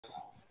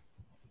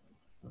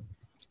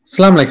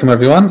Assalamu alaikum,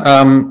 everyone.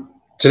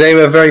 Today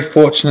we're very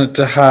fortunate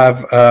to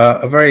have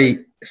a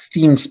very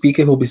esteemed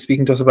speaker who will be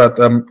speaking to us about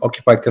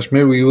occupied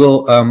Kashmir. We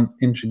will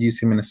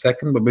introduce him in a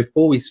second, but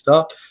before we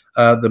start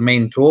the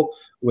main talk,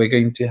 we're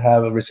going to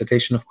have a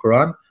recitation of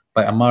Quran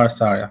by Amara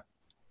Saria.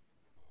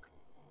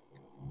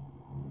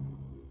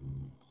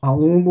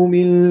 أعوذ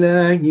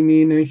بالله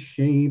من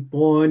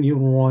الشيطان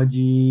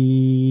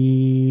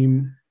الرجيم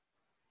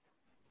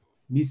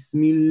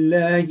بسم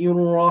الله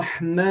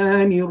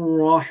الرحمن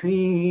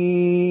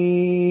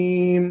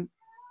الرحيم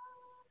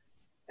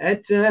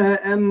أتى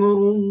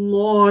أمر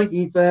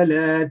الله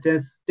فلا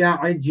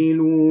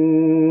تستعجلوه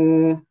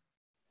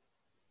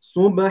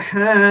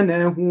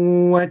سبحانه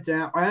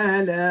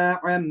وتعالى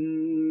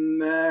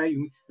عما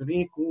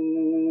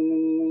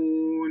يشركون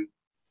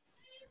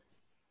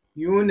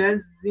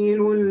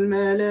ينزل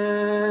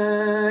الملائكة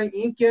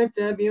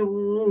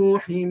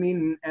بالروح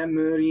من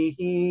أمره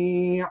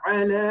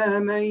على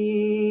من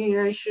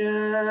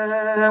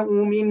يشاء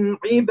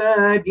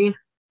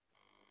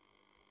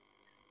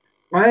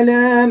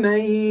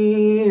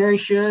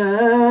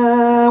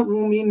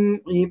من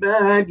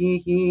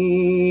عباده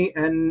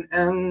أن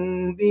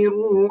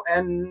أنذروا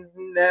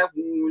أنه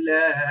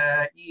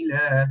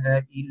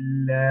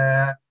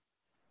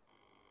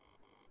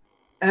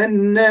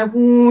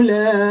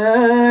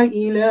لا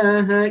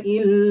إله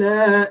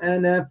إلا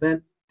أنا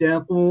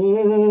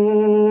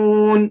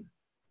فاتقون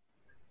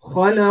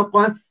خلق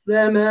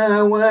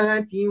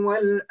السماوات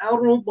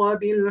والأرض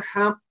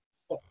بالحق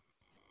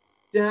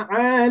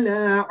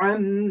تعالى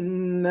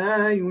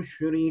عما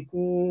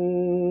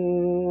يشركون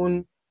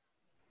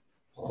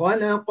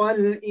خلق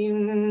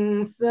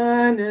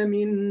الإنسان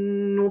من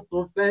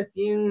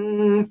نطفة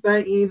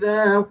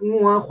فإذا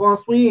هو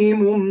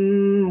خصيم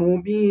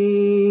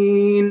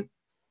مبين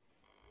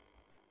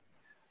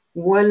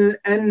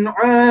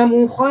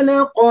والأنعام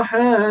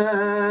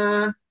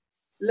خلقها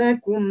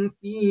لكم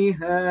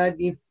فيها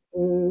دفء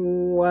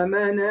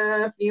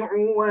ومنافع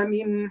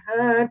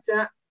ومنها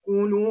تأكلون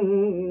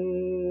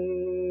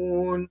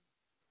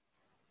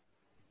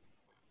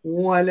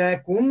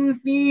ولكم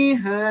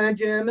فيها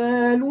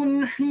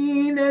جمال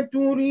حين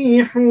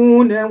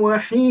تريحون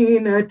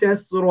وحين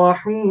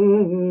تسرحون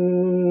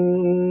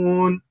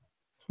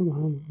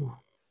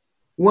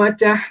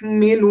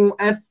وتحمل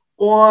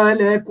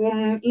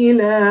أثقالكم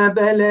إلى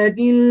بلد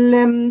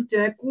لم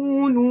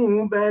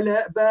تكونوا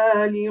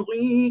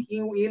بالغيه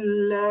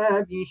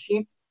إلا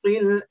بشق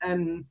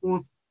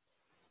الأنفس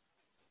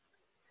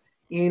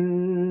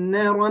إن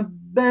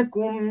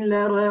ربكم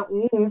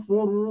لرؤوف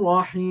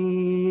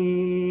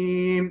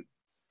رحيم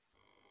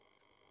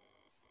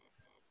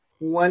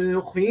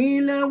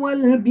والخيل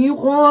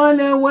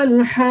والبغال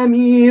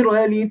والحمير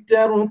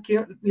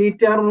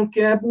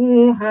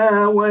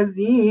لتركبوها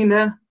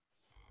وزينة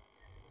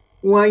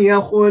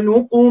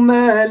ويخلق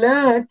ما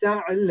لا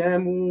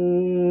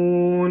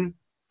تعلمون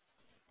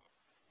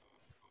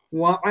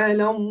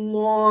وعلى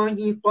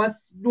الله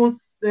قصد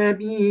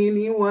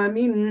السبيل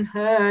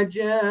ومنها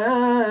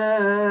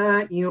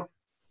جائر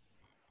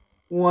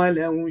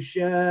ولو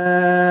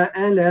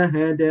شاء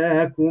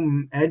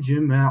لهداكم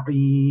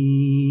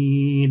أجمعين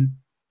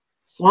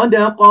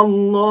صدق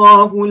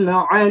الله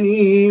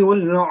العلي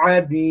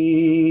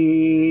العظيم.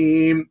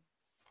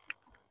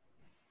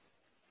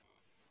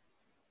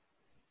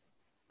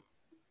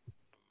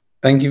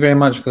 Thank you very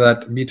much for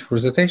that beautiful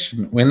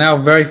recitation. We're now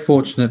very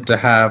fortunate to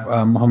have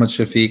Mohammed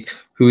Shafiq,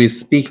 who is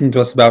speaking to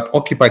us about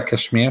occupied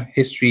Kashmir,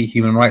 history,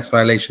 human rights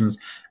violations,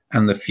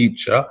 and the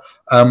future.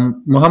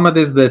 Mohammed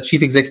is the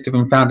chief executive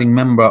and founding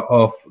member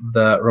of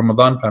the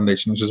Ramadan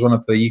Foundation, which is one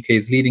of the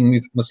UK's leading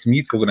Muslim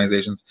youth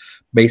organizations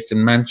based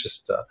in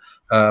Manchester.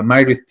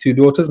 Married with 2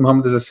 daughters,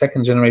 Mohammed is a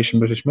second-generation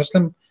British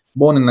Muslim,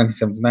 born in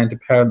 1979 to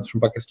parents from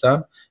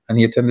Pakistan, and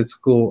he attended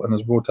school and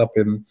was brought up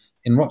in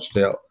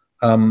Rochdale.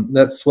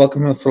 Let's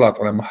welcome him. Salat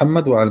ala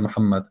Muhammad wa ala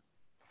Muhammad.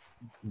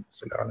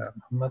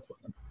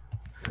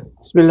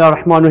 Bismillah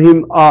ar-Rahman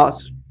ar-Rahim.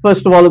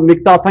 First of all,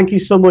 Miqdad, thank you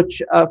so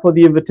much for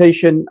the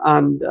invitation,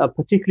 and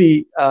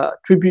particularly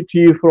tribute to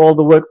you for all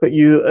the work that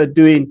you are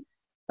doing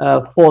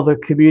for the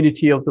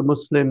community of the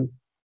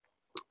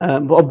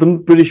of the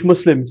British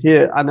Muslims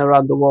here and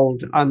around the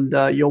world. And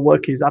your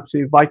work is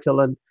absolutely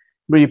vital, and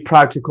really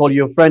proud to call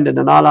you a friend and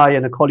an ally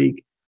and a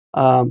colleague,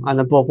 and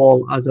above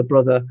all, as a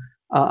brother.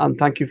 And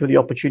thank you for the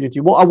opportunity.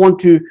 What I want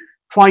to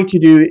try to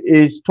do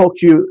is talk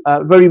to you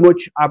very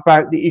much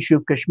about the issue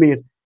of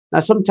Kashmir. Now,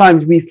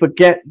 sometimes we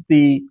forget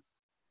the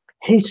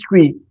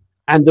history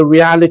and the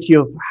reality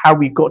of how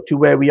we got to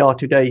where we are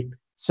today.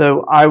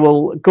 So I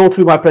will go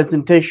through my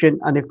presentation,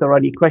 and if there are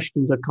any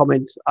questions or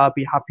comments, I'll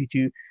be happy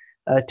to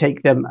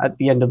take them at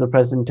the end of the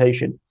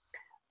presentation.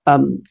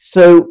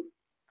 So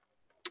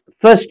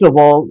first of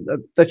all,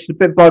 that's a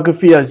bit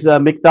biography, as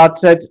Miqdad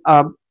said,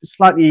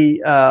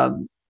 slightly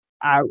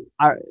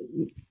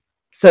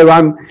so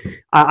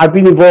I've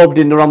been involved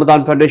in the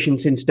Ramadan Foundation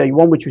since day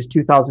one, which was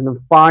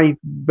 2005.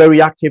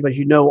 Very active, as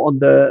you know, on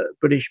the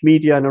British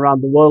media and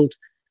around the world,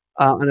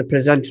 and a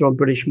presenter on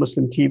British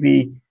Muslim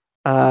TV,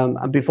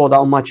 and before that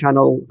on my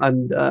channel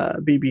and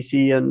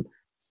BBC and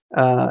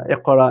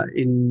Iqra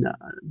in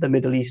the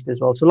Middle East as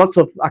well. So lots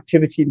of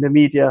activity in the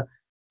media,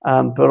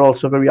 but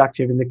also very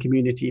active in the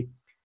community.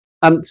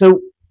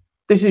 So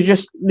this is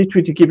just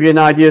literally to give you an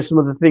idea of some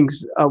of the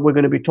things we're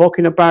going to be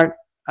talking about,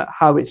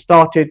 how it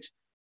started,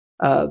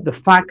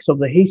 the facts of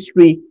the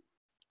history,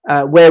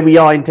 where we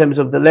are in terms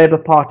of the Labour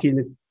Party and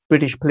the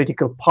British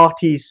political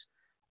parties,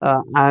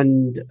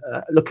 and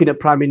looking at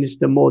Prime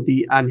Minister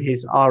Modi and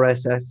his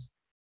RSS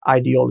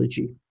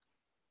ideology.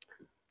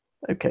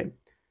 Okay,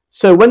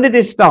 so when did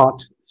it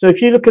start? So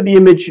if you look at the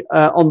image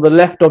on the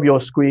left of your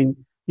screen,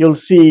 you'll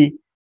see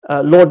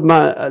Louis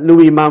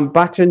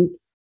Mountbatten,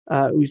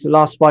 who's the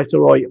last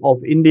Viceroy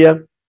of India.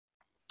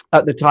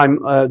 At the time,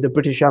 the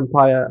British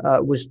Empire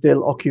was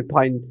still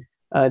occupying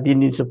the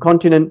Indian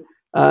subcontinent.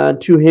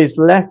 To his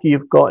left,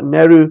 you've got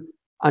Nehru,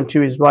 and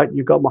to his right,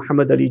 you've got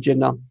Muhammad Ali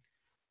Jinnah.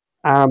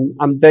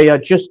 And they are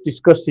just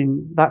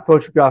discussing that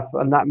photograph,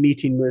 and that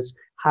meeting was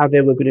how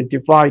they were going to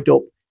divide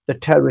up the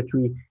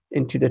territory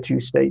into the two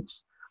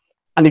states.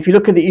 And if you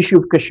look at the issue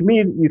of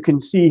Kashmir, you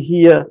can see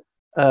here,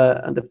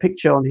 and the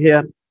picture on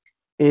here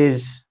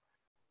is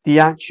the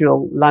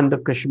actual land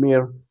of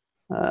Kashmir.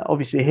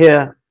 Obviously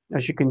here,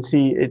 as you can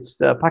see, it's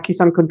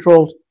Pakistan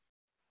controlled,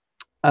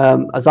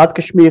 Azad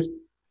Kashmir,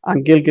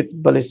 and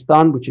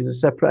Gilgit-Baltistan, which is a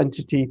separate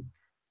entity,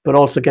 but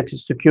also gets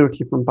its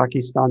security from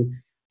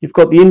Pakistan. You've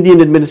got the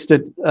Indian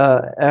administered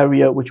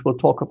area, which we'll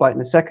talk about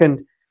in a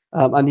second,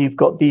 and you've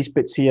got these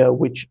bits here,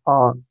 which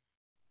are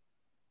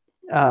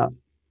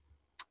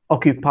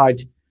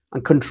occupied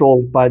and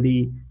controlled by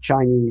the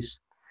Chinese.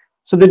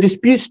 So the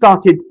dispute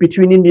started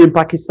between India and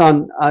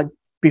Pakistan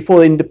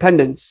before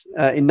independence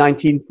in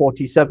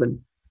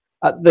 1947.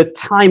 At the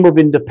time of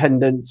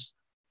independence,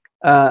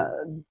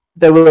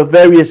 there were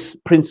various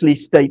princely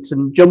states,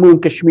 and Jammu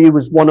and Kashmir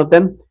was one of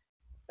them.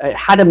 It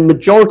had a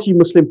majority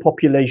Muslim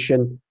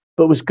population,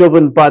 but was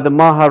governed by the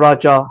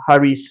Maharaja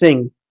Hari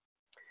Singh.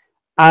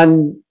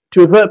 And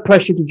to avert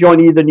pressure to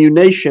join either new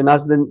nation,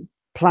 as the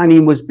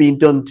planning was being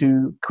done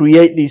to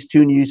create these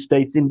two new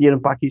states, India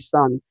and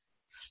Pakistan,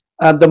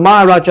 the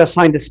Maharaja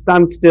signed a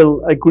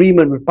standstill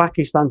agreement with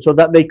Pakistan so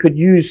that they could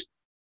use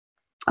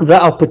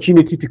that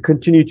opportunity to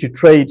continue to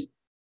trade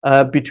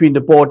between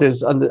the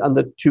borders and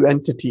the two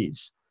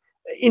entities.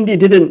 India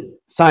didn't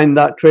sign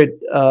that trade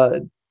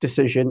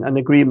decision and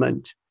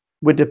agreement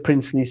with the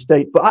princely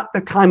state. But at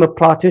the time of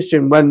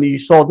partition, when you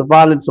saw the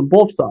violence on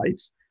both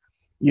sides,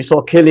 you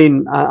saw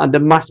killing and the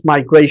mass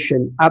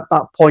migration, at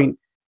that point,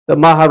 the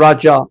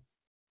Maharaja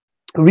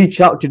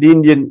reached out to the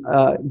Indian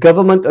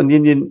government and the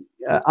Indian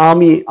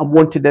army and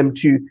wanted them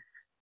to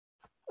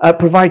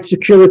provide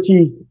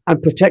security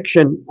and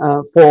protection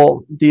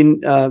for the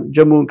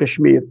Jammu and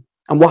Kashmir.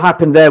 And what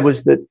happened there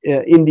was that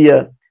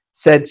India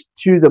said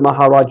to the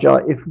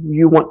Maharaja, if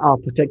you want our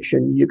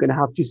protection, you're going to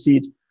have to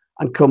cede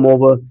and come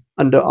over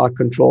under our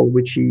control,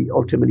 which he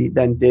ultimately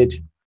then did.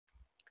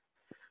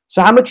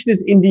 So how much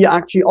does India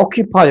actually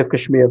occupy of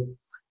Kashmir?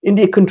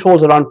 India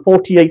controls around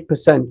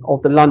 48%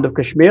 of the land of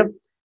Kashmir.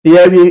 The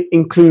area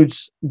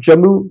includes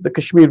Jammu, the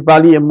Kashmir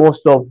Valley, and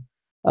most of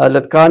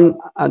Ladakh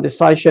and the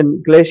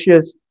Siachen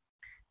glaciers.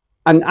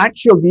 And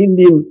actually, the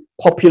Indian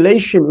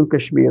population in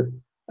Kashmir,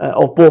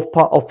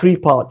 of three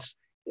parts,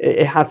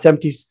 it has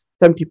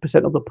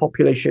 70% of the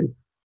population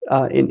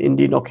in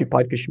Indian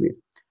occupied Kashmir.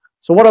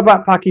 So what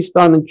about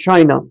Pakistan and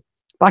China?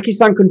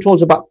 Pakistan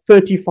controls about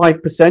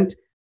 35%,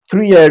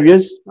 three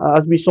areas,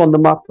 as we saw on the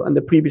map on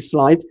the previous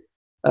slide,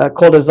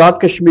 called Azad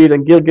Kashmir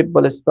and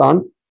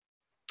Gilgit-Baltistan,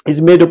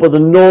 is made up of the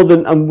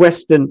northern and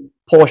western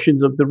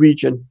portions of the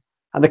region.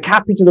 And the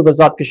capital of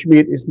Azad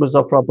Kashmir is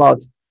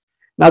Muzaffarabad.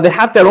 Now, they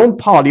have their own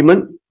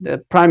parliament, the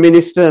prime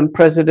minister and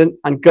president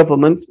and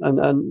government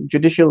and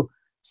judicial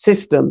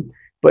system.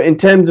 But in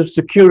terms of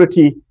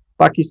security,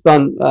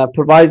 Pakistan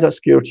provides that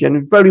security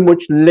and very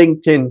much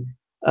linked in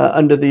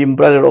under the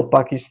umbrella of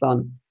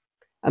Pakistan.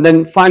 And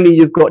then finally,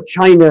 you've got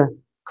China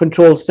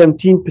controls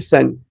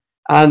 17%,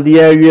 and the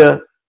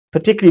area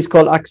particularly is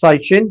called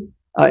Aksai Chin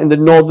in the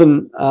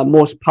northern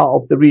most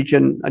part of the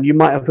region. And you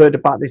might have heard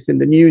about this in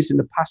the news in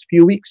the past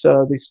few weeks,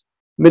 these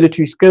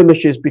military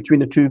skirmishes between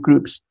the two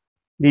groups,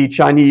 the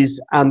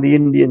Chinese and the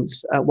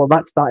Indians. Well,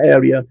 that's that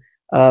area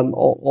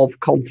of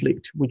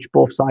conflict, which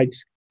both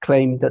sides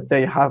claim that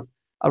they have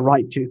a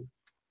right to.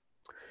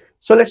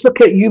 So let's look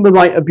at human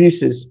rights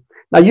abuses.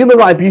 Now, human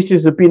rights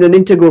abuses have been an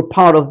integral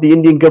part of the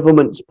Indian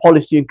government's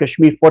policy in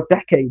Kashmir for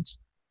decades.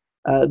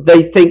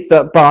 They think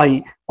that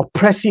by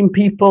oppressing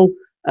people,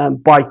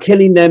 by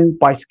killing them,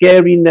 by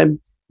scaring them,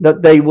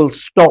 that they will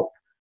stop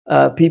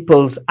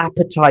people's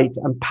appetite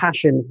and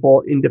passion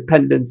for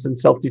independence and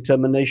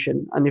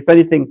self-determination. And if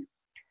anything,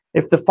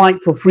 if the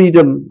fight for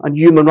freedom and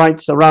human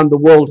rights around the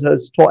world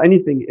has taught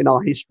anything in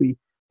our history,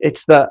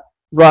 it's that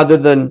rather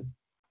than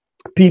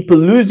people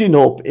losing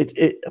hope,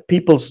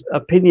 people's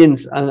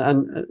opinions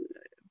and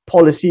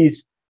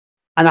policies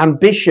and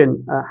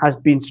ambition has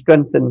been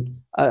strengthened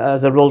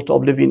as a result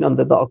of living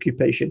under the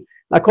occupation.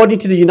 According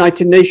to the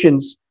United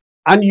Nations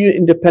and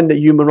independent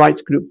human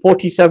rights group,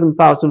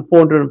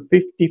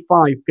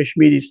 47,455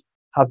 Kashmiris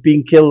have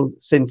been killed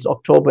since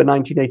October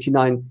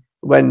 1989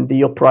 when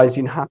the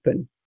uprising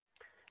happened.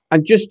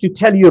 And just to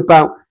tell you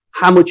about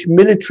how much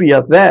military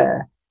are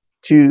there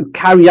to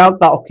carry out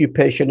that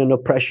occupation and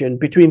oppression,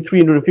 between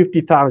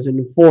 350,000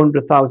 and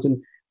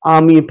 400,000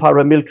 army and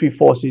paramilitary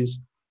forces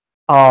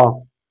are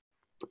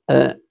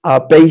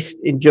based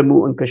in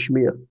Jammu and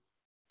Kashmir.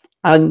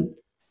 And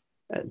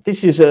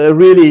this is a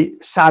really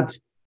sad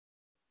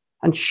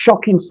and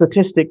shocking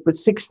statistic, but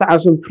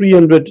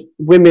 6,300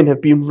 women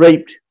have been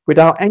raped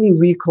without any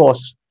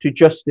recourse to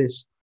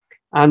justice.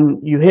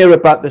 And you hear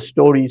about the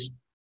stories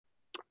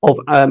of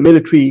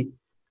military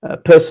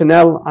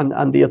personnel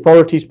and the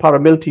authorities,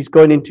 paramilitaries,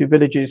 going into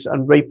villages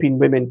and raping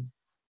women.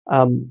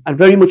 And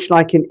very much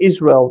like in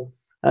Israel,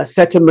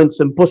 settlements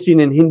and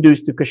busing in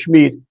Hindus to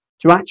Kashmir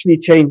to actually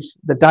change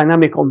the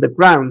dynamic on the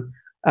ground,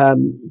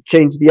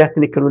 change the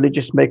ethnic and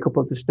religious makeup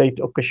of the state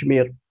of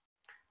Kashmir.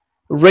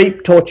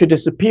 Rape, torture,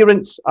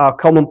 disappearance are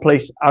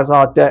commonplace, as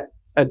are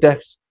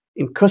deaths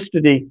in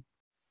custody.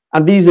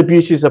 And these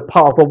abuses are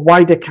part of a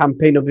wider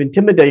campaign of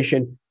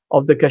intimidation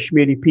of the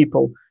Kashmiri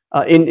people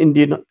in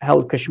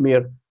Indian-held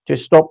Kashmir to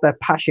stop their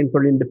passion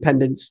for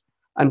independence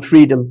and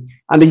freedom.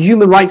 And the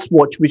Human Rights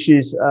Watch, which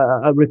is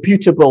a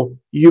reputable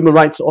human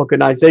rights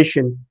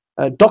organization,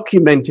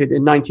 documented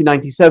in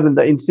 1997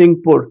 that in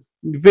Singhpur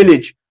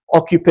village,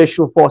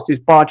 occupational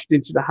forces barged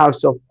into the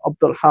house of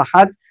Abdul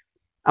Ahad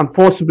and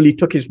forcibly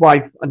took his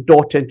wife and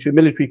daughter into a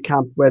military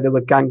camp where they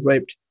were gang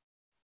raped.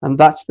 And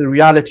that's the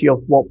reality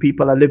of what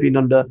people are living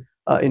under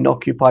in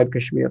occupied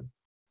Kashmir.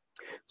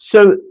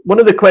 So one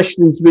of the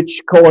questions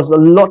which caused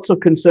lots of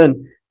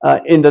concern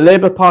in the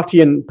Labour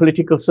Party and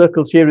political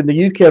circles here in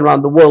the UK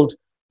around the world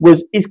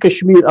was, is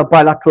Kashmir a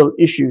bilateral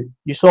issue?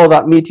 You saw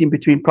that meeting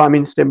between Prime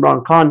Minister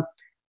Imran Khan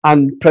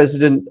and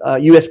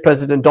US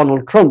President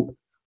Donald Trump,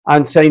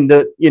 and saying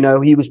that, you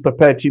know, he was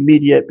prepared to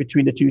mediate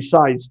between the two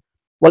sides.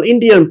 Well,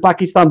 India and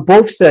Pakistan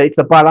both say it's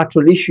a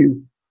bilateral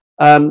issue.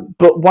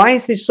 But why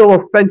is this so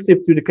offensive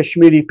to the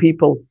Kashmiri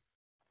people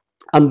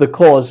and the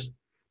cause?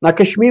 Now,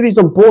 Kashmiris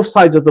on both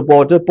sides of the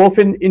border, both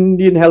in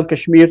Indian-held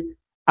Kashmir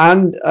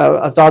and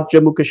Azad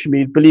Jammu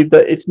Kashmir, believe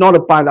that it's not a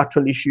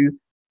bilateral issue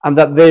and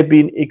that they've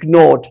been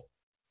ignored.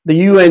 The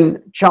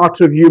UN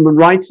Charter of Human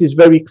Rights is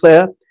very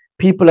clear.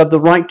 People have the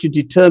right to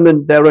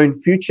determine their own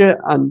future,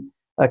 and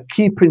a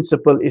key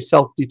principle is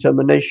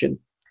self-determination.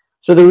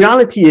 So the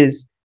reality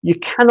is, you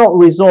cannot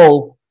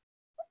resolve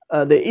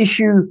the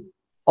issue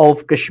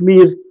of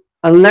Kashmir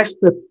unless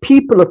the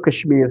people of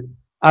Kashmir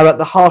are at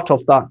the heart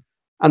of that.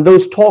 And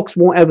those talks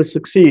won't ever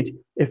succeed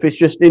if it's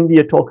just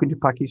India talking to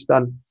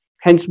Pakistan.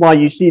 Hence why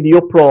you see the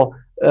uproar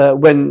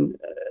when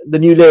the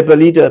new Labour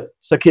leader,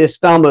 Sir Keir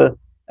Starmer,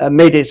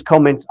 made his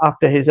comments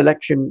after his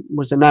election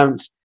was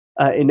announced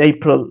in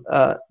April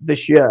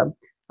this year.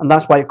 And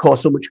that's why it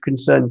caused so much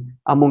concern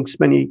amongst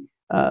many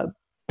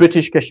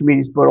British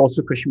Kashmiris, but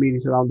also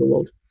Kashmiris around the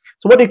world.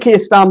 So what did Keir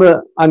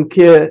Starmer and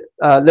Keir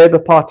Labour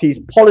Party's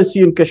policy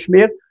in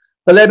Kashmir?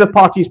 The Labour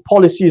Party's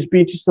policy has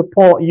been to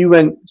support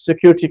UN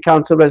Security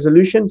Council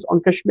resolutions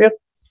on Kashmir.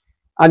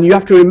 And you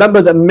have to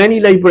remember that many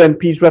Labour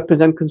MPs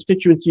represent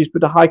constituencies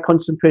with a high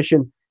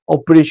concentration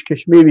of British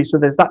Kashmiris. So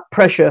there's that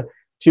pressure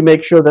to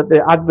make sure that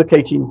they're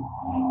advocating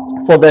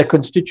for their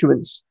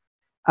constituents.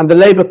 And the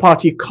Labour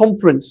Party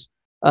conference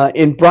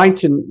in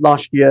Brighton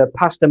last year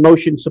passed a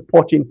motion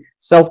supporting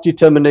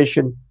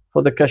self-determination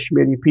for the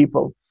Kashmiri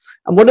people.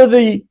 And one of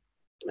the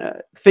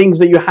things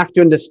that you have to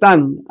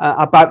understand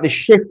about the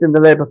shift in the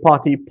Labour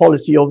Party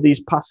policy over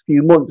these past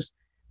few months,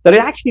 that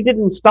it actually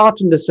didn't start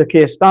under Sir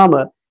Keir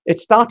Starmer. It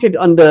started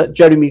under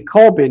Jeremy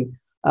Corbyn.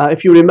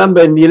 If you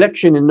remember, in the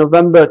election in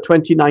November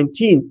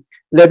 2019,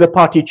 Labour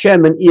Party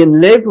chairman Ian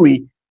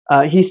Lavery,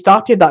 he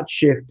started that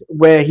shift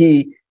where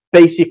he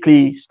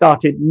basically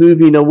started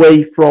moving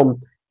away from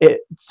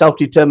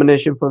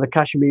self-determination for the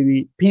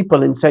Kashmiri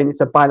people and saying it's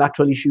a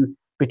bilateral issue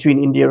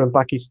between India and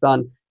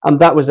Pakistan. And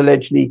that was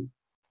allegedly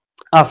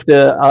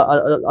after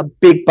a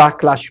big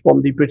backlash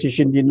from the British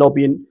Indian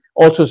lobby, and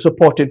also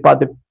supported by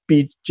the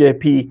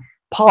BJP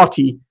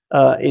party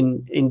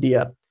in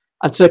India.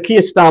 And Sir Keir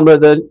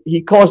Starmer,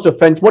 he caused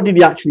offence. What did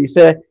he actually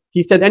say?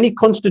 He said any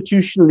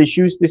constitutional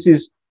issues, this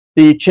is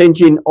the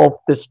changing of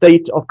the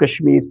state of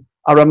Kashmir,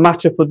 are a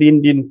matter for the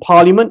Indian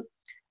Parliament,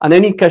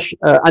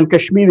 and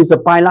Kashmir is a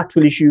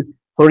bilateral issue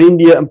for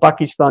India and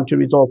Pakistan to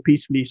resolve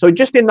peacefully. So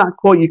just in that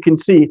quote, you can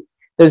see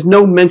there's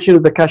no mention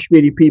of the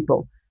Kashmiri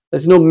people.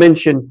 There's no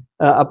mention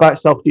about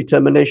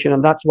self-determination,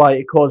 and that's why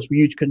it caused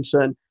huge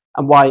concern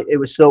and why it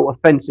was so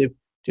offensive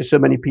to so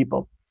many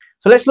people.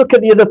 So let's look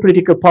at the other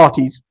political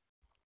parties.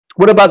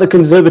 What about the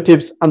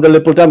Conservatives and the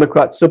Liberal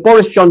Democrats? So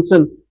Boris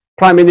Johnson,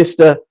 Prime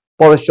Minister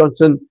Boris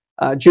Johnson,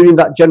 during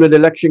that general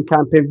election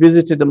campaign,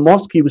 visited a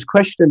mosque. He was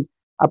questioned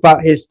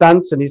about his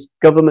stance and his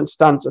government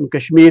stance on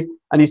Kashmir,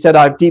 and he said,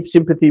 I have deep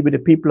sympathy with the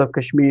people of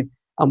Kashmir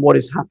and what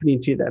is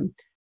happening to them.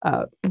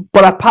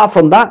 But apart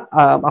from that,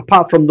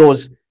 apart from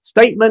those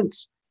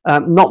statements,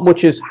 not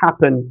much has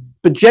happened.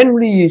 But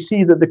generally, you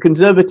see that the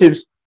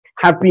Conservatives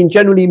have been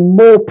generally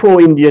more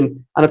pro-Indian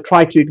and have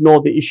tried to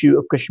ignore the issue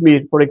of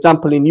Kashmir. For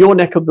example, in your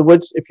neck of the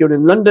woods, if you're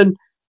in London,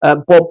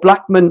 Bob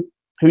Blackman,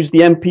 who's the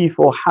MP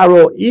for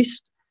Harrow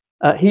East,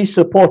 he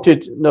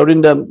supported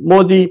Narendra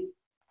Modi.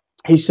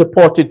 He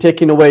supported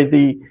taking away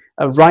the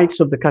rights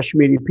of the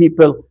Kashmiri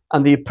people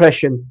and the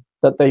oppression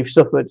that they've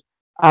suffered.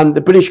 And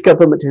the British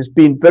government has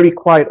been very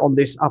quiet on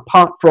this,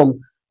 apart from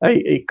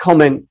a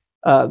comment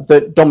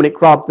that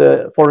Dominic Raab,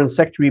 the Foreign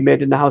Secretary,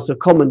 made in the House of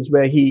Commons,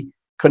 where he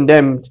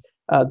condemned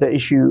the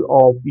issue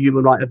of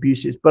human rights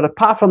abuses. But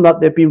apart from that,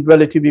 they've been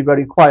relatively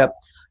very quiet.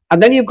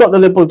 And then you've got the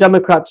Liberal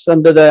Democrats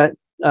under their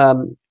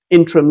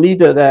interim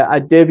leader there,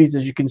 Ed Davies,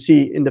 as you can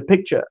see in the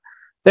picture.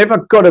 They've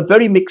got a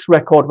very mixed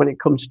record when it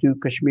comes to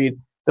Kashmir.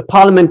 The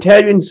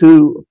parliamentarians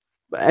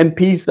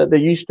MPs that they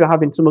used to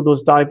have in some of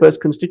those diverse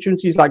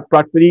constituencies like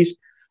Bradford East,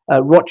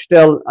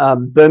 Rochdale,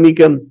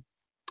 Birmingham,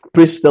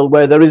 Bristol,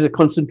 where there is a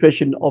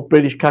concentration of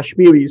British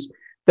Kashmiris,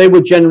 they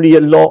were generally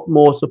a lot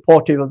more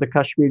supportive of the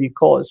Kashmiri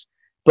cause.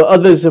 But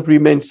others have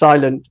remained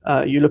silent.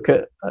 You look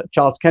at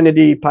Charles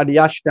Kennedy, Paddy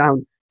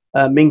Ashdown,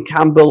 Ming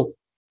Campbell,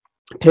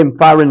 Tim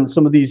Farron.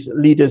 Some of these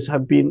leaders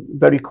have been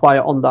very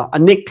quiet on that.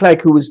 And Nick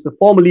Clegg, who was the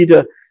former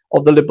leader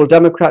of the Liberal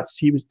Democrats,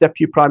 he was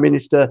Deputy Prime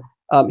Minister,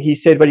 he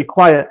stayed very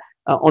quiet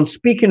on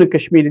speaking of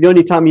Kashmir. The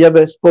only time he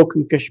ever spoke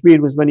in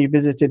Kashmir was when he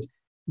visited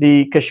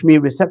the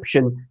Kashmir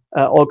reception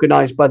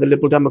organised by the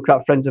Liberal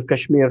Democrat Friends of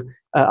Kashmir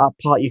at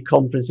party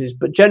conferences.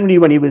 But generally,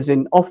 when he was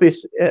in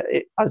office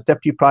as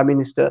Deputy Prime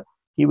Minister,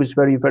 he was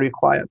very, very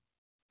quiet.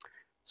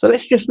 So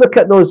let's just look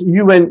at those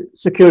UN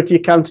Security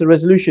Council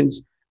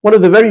resolutions. One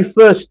of the very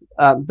first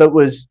that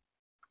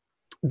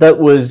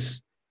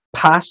was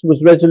passed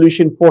was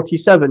Resolution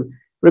 47.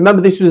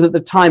 Remember, this was at the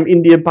time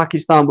India and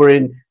Pakistan were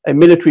in a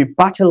military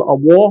battle, a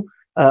war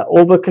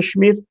over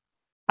Kashmir.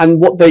 And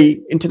what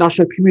the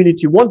international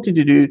community wanted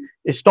to do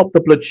is stop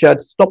the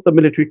bloodshed, stop the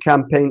military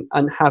campaign,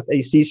 and have a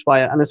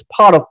ceasefire. And as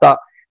part of that,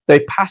 they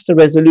passed a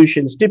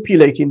resolution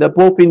stipulating that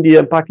both India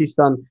and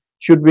Pakistan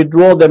should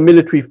withdraw their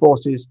military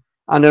forces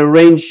and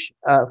arrange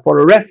for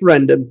a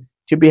referendum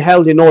to be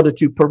held in order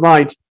to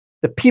provide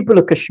the people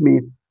of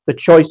Kashmir the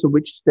choice of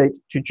which state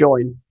to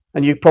join.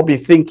 And you're probably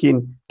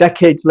thinking,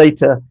 decades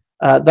later,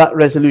 that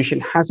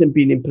resolution hasn't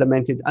been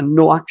implemented and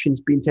no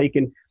action's been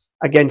taken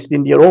against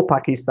India or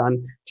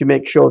Pakistan to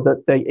make sure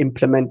that they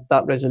implement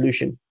that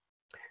resolution.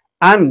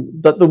 And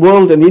that the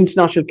world and the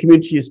international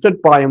community has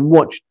stood by and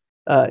watched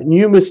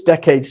numerous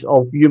decades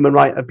of human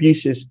rights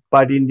abuses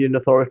by the Indian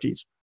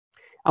authorities.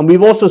 And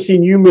we've also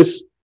seen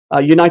numerous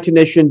United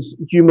Nations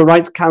Human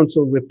Rights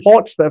Council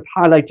reports that have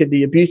highlighted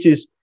the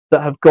abuses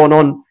that have gone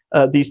on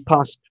these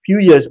past few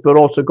years, but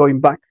also going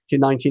back to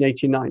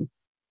 1989.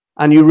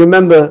 And you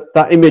remember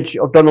that image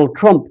of Donald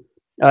Trump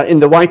in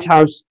the White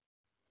House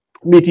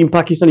meeting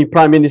Pakistani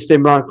Prime Minister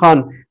Imran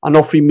Khan and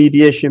offering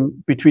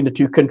mediation between the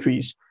two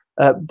countries.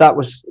 That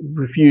was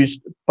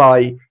refused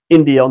by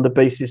India on the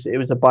basis it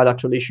was a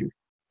bilateral issue.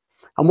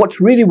 And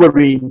what's really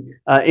worrying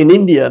in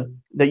India,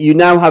 that you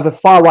now have a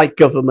far-right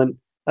government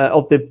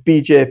of the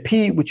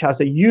BJP, which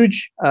has a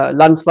huge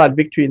landslide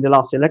victory in the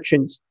last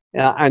elections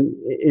and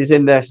is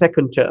in their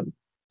second term.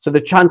 So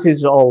the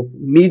chances of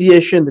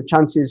mediation, the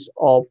chances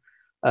of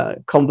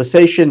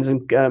conversations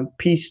and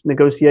peace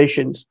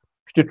negotiations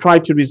to try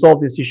to resolve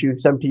this issue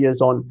 70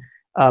 years on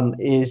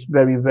is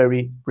very,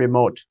 very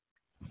remote.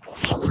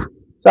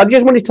 So I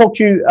just want to talk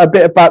to you a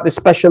bit about the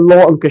special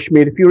law on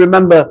Kashmir. If you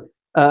remember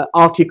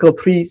Article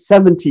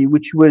 370,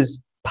 which was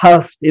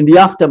passed in the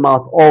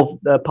aftermath of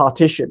the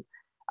partition.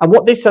 And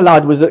what this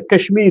allowed was that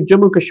Kashmir,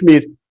 Jammu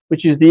Kashmir,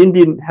 which is the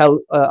Indian held,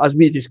 as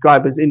we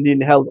describe as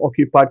Indian held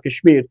occupied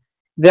Kashmir,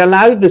 they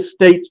allowed the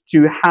state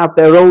to have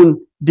their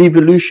own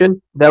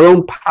devolution, their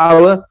own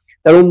power,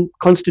 their own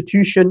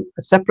constitution,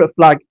 a separate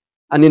flag,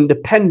 and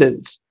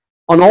independence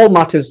on all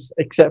matters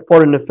except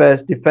foreign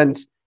affairs,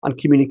 defense, and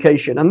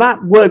communication. And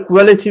that worked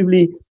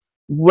relatively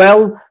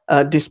well,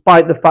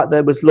 despite the fact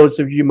there was loads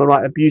of human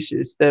rights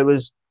abuses. There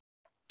was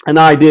an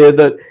idea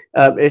that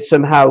it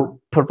somehow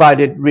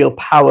provided real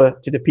power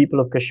to the people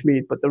of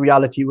Kashmir, but the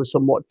reality was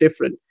somewhat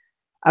different.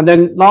 And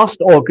then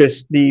last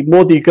August, the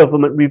Modi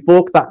government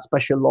revoked that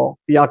special law,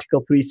 the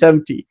Article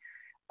 370,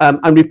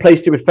 and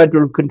replaced it with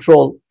federal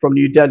control from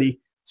New Delhi,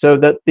 so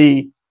that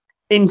the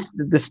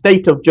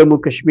state of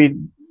Jammu Kashmir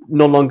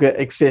no longer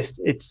exists.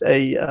 It's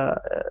a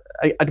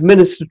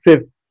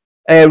administrative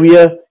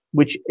area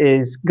which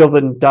is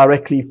governed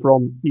directly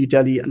from New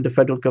Delhi and the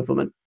federal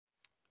government.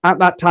 At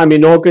that time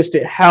in August,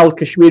 it held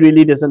Kashmiri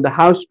leaders under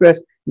house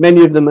arrest.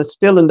 Many of them are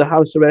still under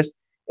house arrest.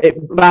 It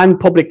banned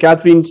public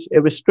gatherings.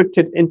 It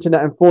restricted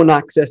internet and phone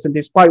access. And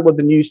despite what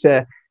the news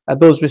said,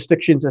 those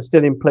restrictions are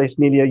still in place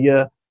nearly a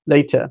year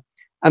later.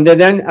 And they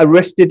then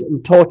arrested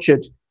and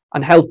tortured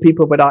and held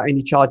people without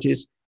any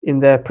charges in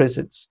their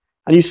prisons.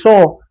 And you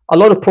saw a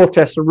lot of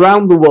protests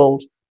around the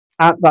world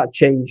at that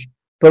change,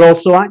 but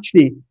also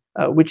actually,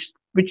 which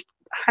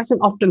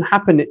hasn't often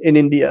happened in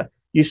India.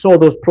 You saw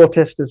those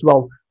protests as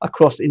well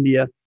across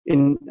India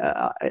in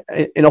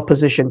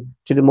opposition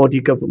to the Modi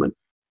government.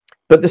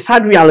 But the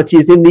sad reality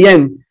is, in the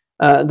end,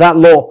 that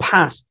law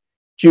passed,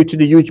 due to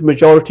the huge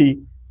majority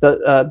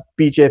that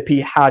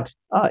BJP had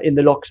in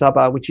the Lok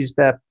Sabha, which is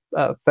their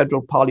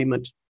federal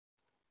parliament.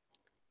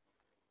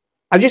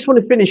 I just want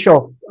to finish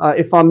off,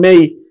 if I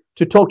may,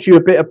 to talk to you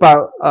a bit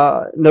about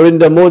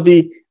Narendra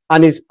Modi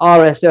and his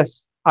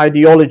RSS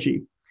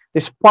ideology,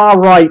 this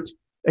far-right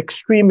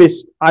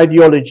extremist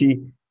ideology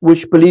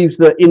which believes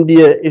that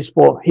India is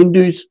for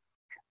Hindus,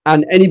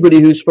 and anybody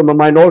who's from a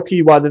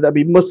minority, whether that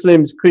be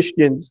Muslims,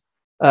 Christians,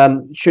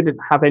 shouldn't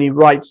have any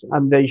rights,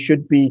 and they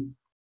should be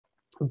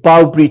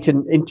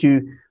browbeaten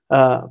into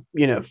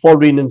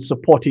following and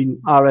supporting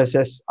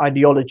RSS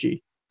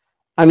ideology.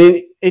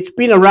 And it's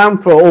been around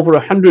for over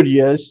 100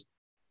 years,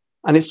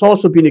 and it's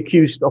also been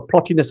accused of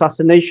plotting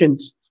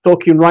assassinations,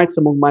 stalking rights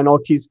among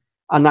minorities,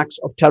 and acts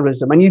of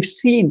terrorism. And you've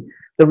seen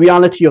the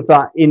reality of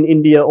that in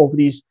India over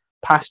these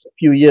past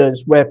few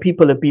years, where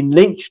people have been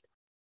lynched,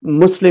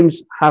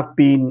 Muslims have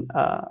been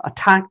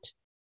attacked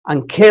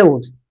and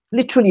killed,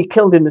 literally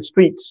killed in the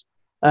streets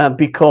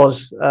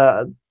because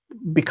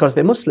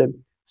they're Muslim,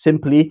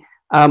 simply.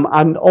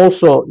 And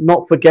also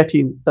not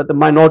forgetting that the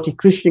minority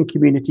Christian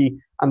community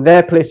and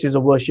their places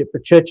of worship, the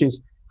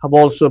churches, have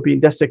also been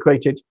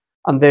desecrated,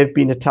 and they've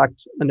been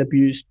attacked and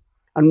abused.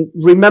 And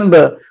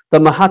remember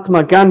that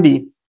Mahatma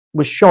Gandhi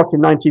was shot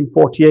in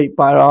 1948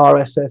 by an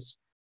RSS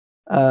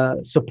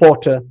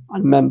supporter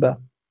and member.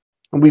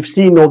 And we've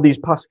seen all these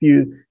past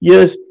few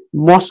years,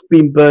 mosques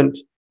being burnt,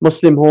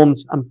 Muslim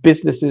homes and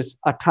businesses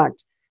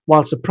attacked,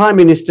 whilst the Prime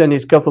Minister and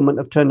his government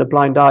have turned a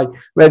blind eye,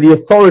 where the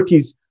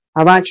authorities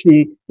have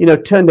actually,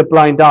 turned a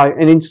blind eye,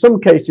 and in some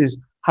cases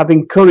have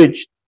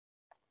encouraged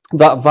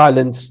that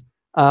violence,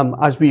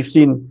 as we've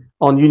seen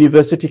on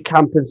university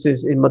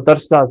campuses, in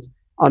madrasas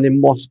and in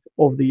mosques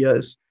over the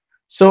years.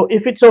 So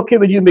if it's okay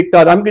with you,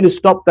 Miqdad, I'm going to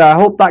stop there. I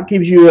hope that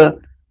gives you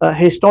a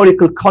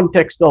historical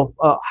context of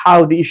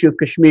how the issue of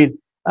Kashmir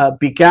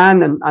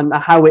began and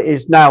how it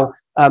is now.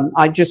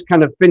 I just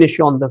kind of finish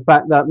on the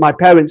fact that my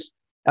parents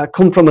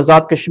come from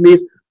Azad Kashmir,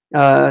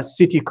 a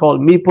city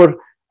called Mirpur.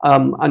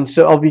 And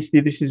so obviously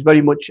this is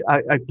very much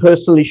a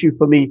personal issue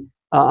for me,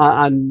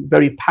 and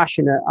very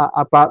passionate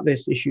about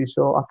this issue.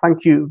 So I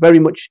thank you very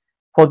much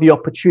for the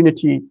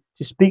opportunity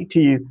to speak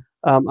to you,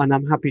 and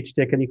I'm happy to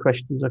take any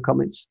questions or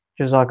comments.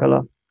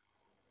 Jazakallah.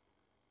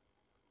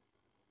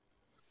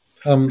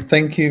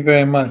 Thank you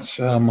very much,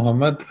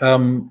 Mohammed.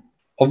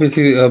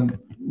 Obviously,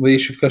 the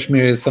issue of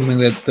Kashmir is something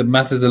that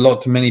matters a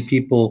lot to many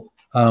people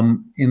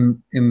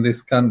in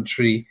this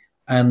country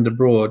and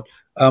abroad.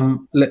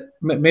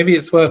 Maybe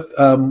it's worth.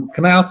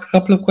 Can I ask a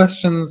couple of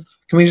questions?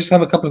 Can we just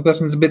have a couple of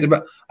questions a bit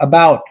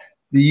about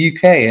the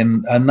UK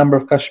and a number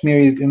of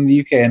Kashmiris in the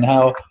UK and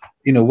how,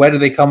 where do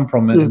they come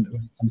from when it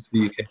comes to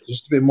the UK? So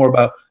just a bit more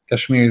about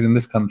Kashmiris in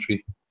this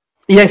country.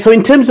 Yeah, so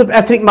in terms of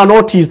ethnic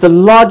minorities, the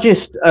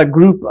largest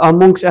group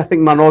amongst ethnic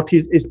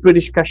minorities is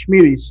British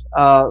Kashmiris,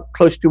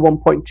 close to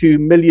 1.2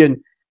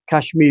 million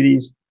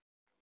Kashmiris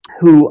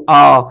who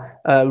are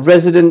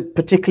resident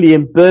particularly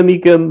in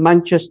Birmingham,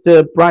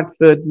 Manchester,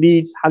 Bradford,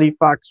 Leeds,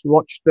 Halifax,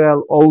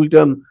 Rochdale,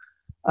 Oldham.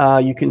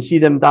 You can see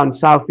them down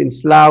south in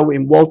Slough,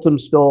 in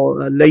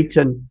Walthamstow,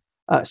 Leighton,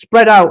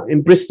 spread out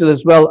in Bristol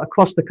as well,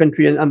 across the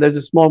country. And there's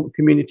a small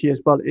community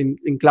as well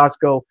in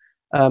Glasgow,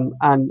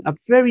 and a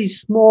very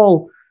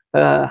small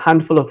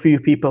handful of few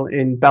people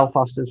in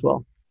Belfast as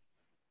well.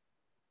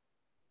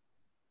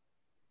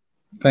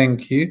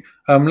 Thank you.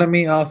 Let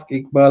me ask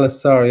Iqbal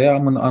Asaria.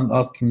 I'm going to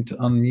ask him to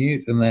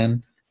unmute, and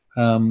then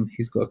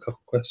he's got a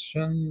couple of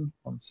questions.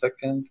 1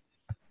 second.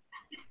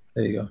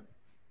 There you go.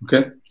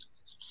 Okay.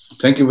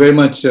 Thank you very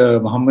much,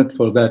 Mohammed,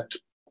 for that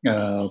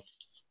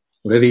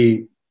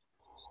very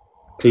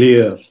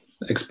clear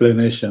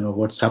explanation of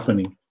what's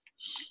happening.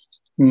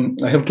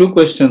 I have two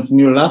questions. In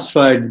your last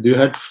slide, you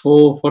had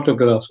 4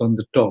 photographs on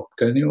the top.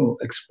 Can you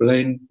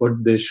explain what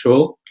they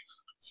show?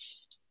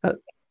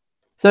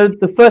 So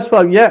the first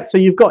one, yeah. So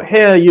you've got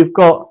here, you've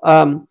got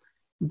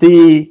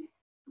the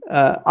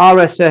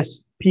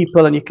RSS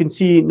people, and you can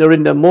see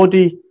Narendra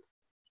Modi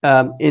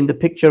in the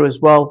picture as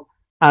well.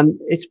 And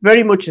it's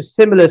very much a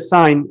similar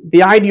sign.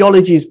 The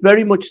ideology is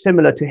very much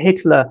similar to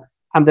Hitler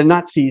and the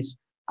Nazis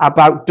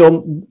about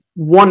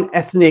one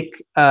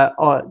ethnic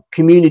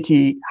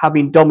community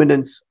having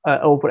dominance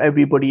over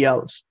everybody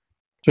else.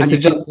 Can you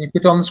put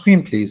it on the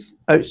screen, please?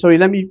 Oh, sorry.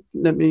 Let me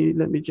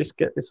just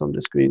get this on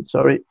the screen.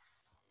 Sorry.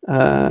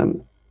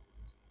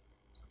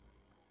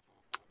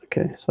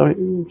 Okay. Sorry.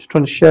 I'm just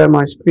trying to share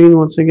my screen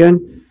once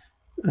again.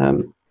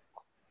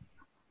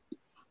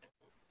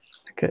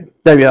 Okay.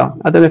 There we are.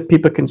 I don't know if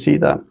people can see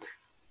that.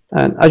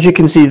 And as you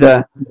can see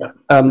there,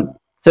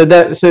 so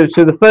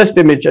the first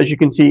image, as you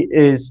can see,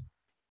 is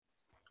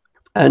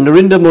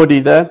Narendra Modi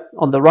there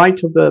on the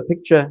right of the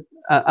picture,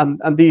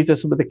 and these are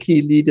some of the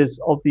key leaders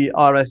of the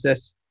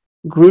RSS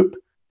group.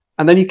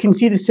 And then you can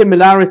see the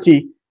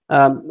similarity.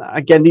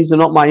 Again, these are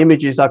not my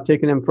images; I've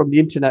taken them from the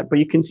internet, but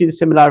you can see the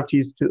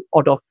similarities to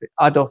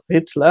Adolf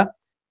Hitler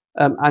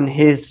and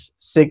his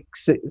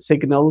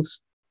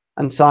signals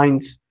and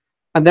signs.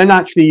 And then,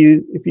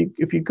 actually,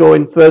 if you go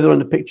in further on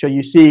the picture,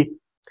 you see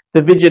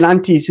the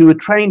vigilantes who were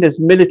trained as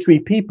military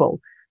people.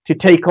 to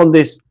take on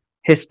this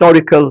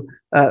historical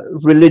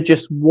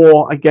religious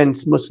war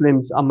against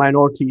Muslims and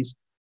minorities.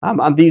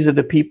 And these are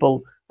the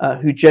people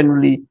who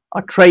generally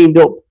are trained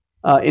up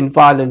in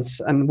violence.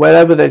 And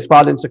wherever there's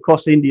violence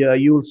across India,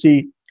 you will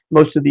see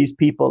most of these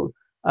people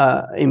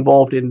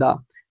involved in that.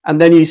 And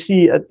then you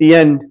see at the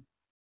end,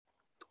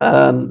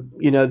 the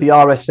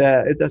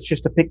RSS, that's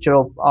just a picture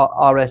of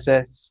our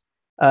RSS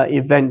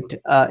event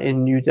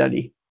in New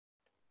Delhi.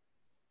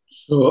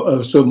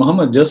 So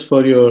Mohammed, just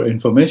for your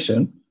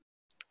information,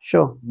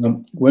 sure.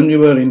 When we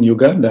were in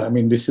Uganda, I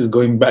mean, this is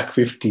going back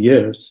 50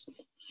 years,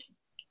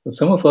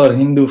 some of our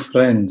Hindu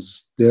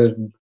friends, their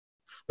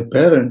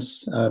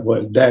parents,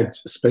 well,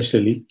 dads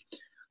especially,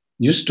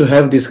 used to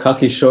have this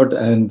khaki shirt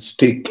and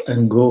stick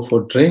and go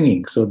for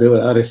training. So they were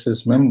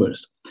RSS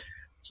members.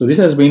 So this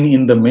has been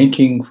in the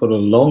making for a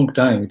long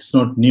time. It's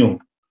not new.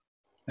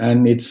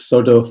 And it's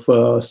sort of,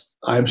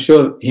 I'm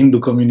sure Hindu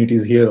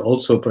communities here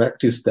also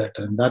practice that.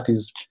 And that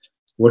is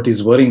what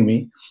is worrying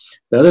me.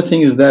 The other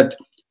thing is that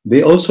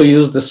they also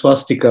use the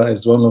swastika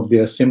as one of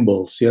their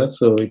symbols. Yeah.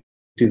 So it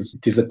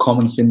is a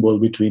common symbol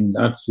between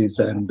Nazis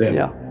and them.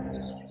 Yeah.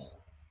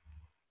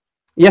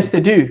 Yes,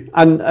 they do.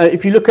 And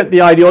if you look at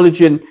the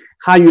ideology and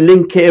how you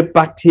link it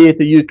back to here,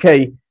 the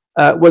UK,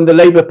 when the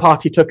Labour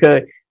Party took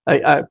a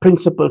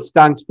principled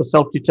stance for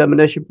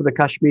self-determination for the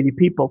Kashmiri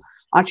people,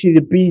 actually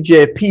the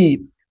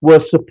BJP were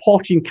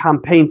supporting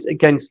campaigns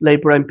against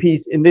Labour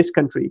MPs in this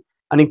country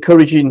and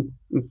encouraging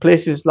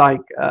places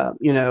like,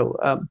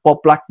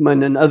 Bob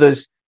Blackman and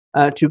others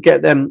to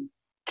get them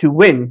to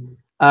win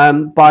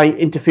by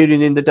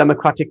interfering in the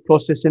democratic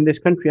process in this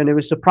country. And it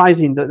was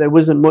surprising that there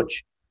wasn't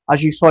much,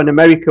 as you saw in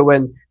America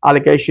when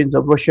allegations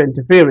of Russia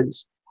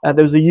interference.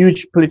 There was a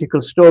huge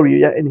political story.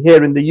 Yet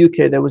here in the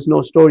UK, there was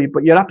no story.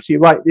 But you're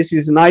absolutely right. This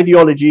is an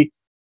ideology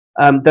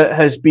that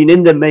has been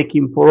in the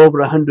making for over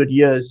 100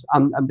 years.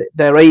 And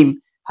their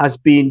aim has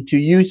been to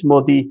use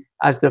Modi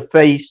as the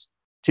face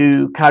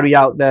to carry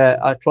out their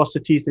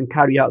atrocities and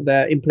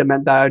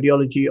implement their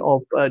ideology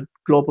of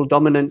global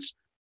dominance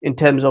in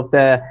terms of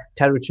their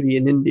territory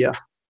in India.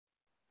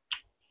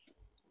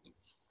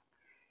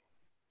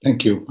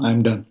 Thank you.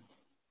 I'm done.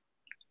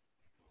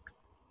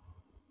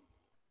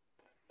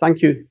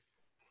 Thank you.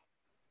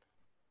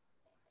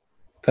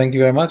 Thank you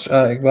very much,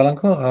 Iqbal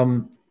Uncle.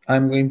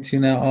 I'm going to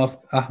now ask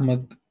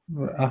Ahmed.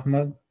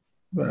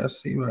 Where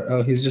is he?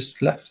 Oh, he's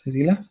just left. Has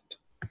he left?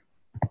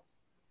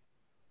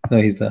 No,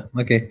 he's there.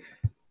 Okay.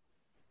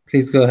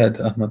 Please go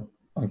ahead, Ahmed.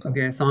 Uncle.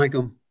 Okay, assalamu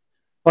alaikum.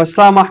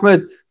 Assalamu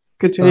Ahmed.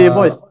 Good to hear your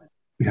voice.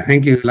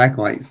 Thank you,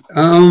 likewise.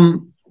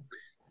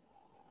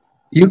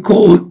 You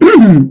call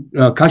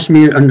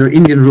Kashmir under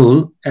Indian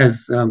rule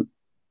as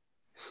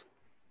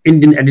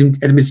Indian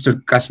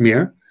administered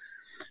Kashmir,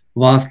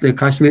 whilst the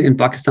Kashmir in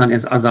Pakistan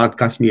is Azad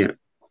Kashmir.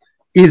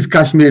 Is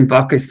Kashmir in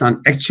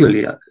Pakistan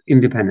actually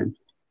independent?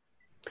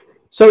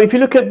 So if you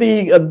look at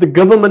the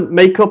government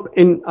makeup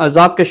in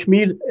Azad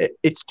Kashmir,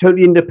 it's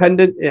totally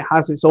independent. It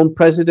has its own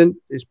president,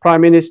 its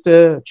prime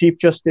minister, chief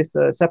justice,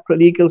 a separate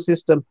legal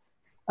system.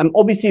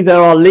 Obviously,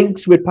 there are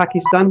links with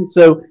Pakistan.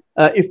 So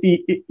if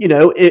the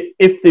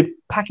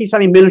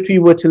Pakistani military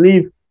were to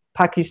leave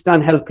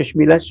Pakistan-held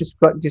Kashmir, let's just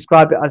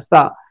describe it as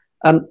that.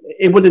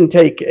 It wouldn't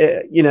take,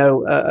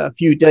 a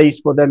few days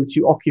for them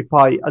to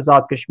occupy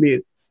Azad Kashmir.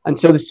 And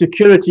so the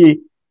security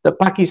that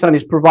Pakistan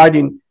is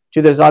providing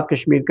to the Azad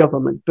Kashmir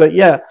government. But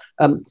yeah,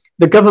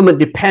 the government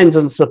depends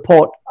on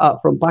support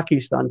from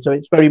Pakistan. So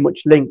it's very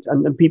much linked.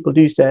 And people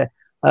do say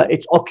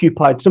it's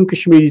occupied. Some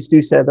Kashmiris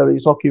do say that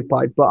it's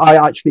occupied. But I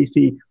actually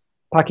see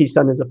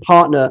Pakistan as a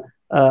partner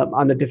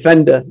and a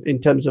defender in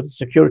terms of the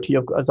security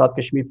of Azad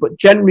Kashmir. But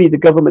generally, the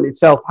government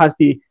itself has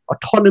the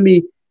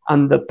autonomy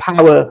and the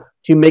power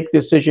to make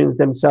decisions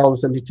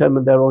themselves and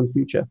determine their own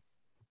future.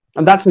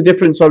 And that's the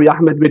difference, sorry,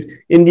 Ahmed, with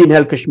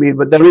Indian-held Kashmir.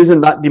 But there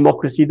isn't that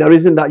democracy, there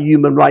isn't that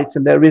human rights,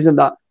 and there isn't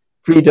that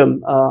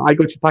freedom. I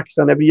go to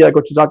Pakistan every year, I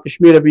go to Azad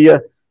Kashmir every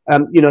year.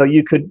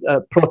 You could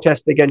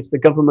protest against the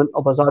government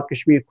of Azad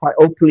Kashmir quite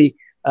openly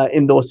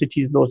in those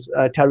cities, those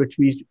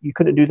territories. You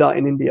couldn't do that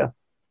in India.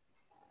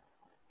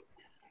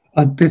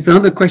 There's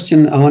another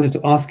question I wanted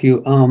to ask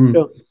you.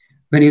 Sure.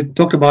 When you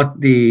talked about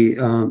the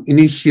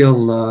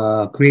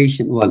initial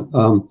creation,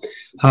 when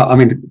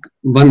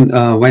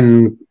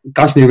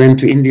Kashmir went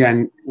to India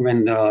and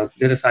when the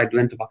other side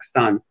went to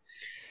Pakistan,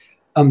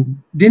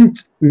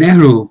 didn't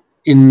Nehru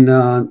in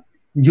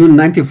June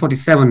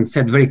 1947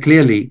 said very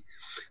clearly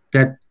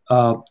that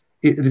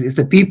it is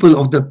the people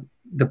of the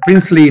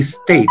princely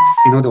states,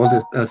 all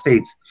the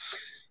states,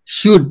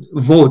 should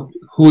vote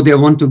who they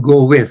want to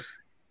go with.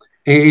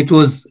 It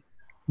was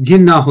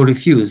Jinnah who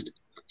refused.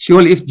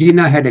 Surely if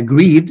Jinnah had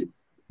agreed,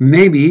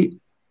 maybe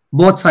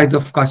both sides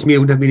of Kashmir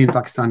would have been in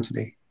Pakistan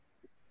today.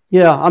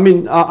 Yeah, I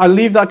mean, I'll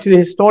leave that to the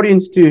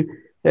historians to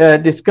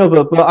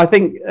discover. But I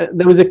think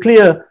there was a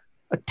clear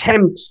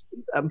attempt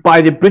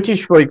by the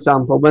British, for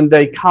example, when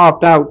they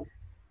carved out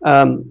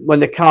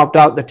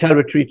the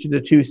territory to the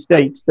two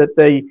states, that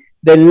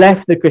they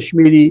left the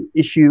Kashmiri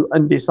issue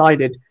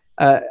undecided.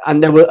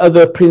 And there were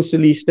other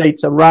princely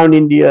states around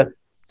India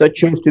that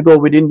chose to go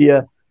with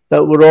India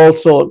that were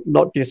also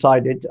not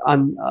decided.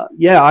 And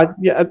yeah,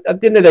 at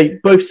the end of the day,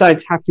 both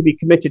sides have to be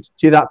committed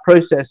to that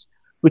process,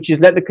 which is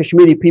let the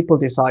Kashmiri people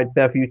decide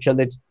their future,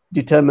 they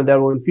determine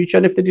their own future.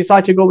 And if they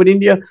decide to go with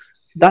India,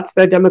 that's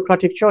their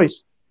democratic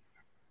choice.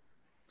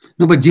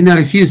 No, but Jinnah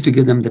refused to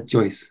give them that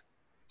choice.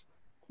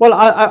 Well,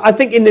 I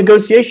think in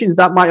negotiations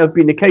that might have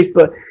been the case,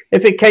 but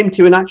if it came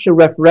to an actual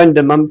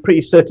referendum, I'm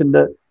pretty certain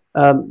that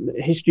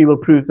history will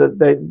prove that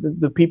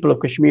the people of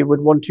Kashmir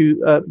would want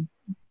to,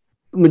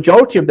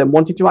 majority of them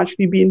wanted to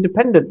actually be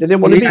independent. They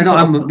didn't want to be.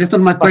 No, that's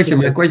not my question.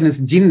 My question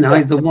is Jinnah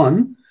is the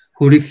one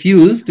who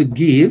refused to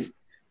give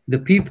the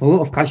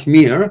people of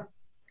Kashmir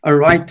a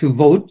right to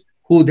vote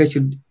who they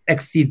should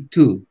accede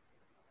to.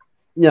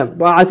 Yeah,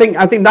 well, I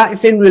think that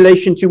is in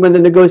relation to when the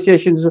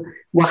negotiations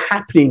were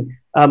happening.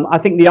 I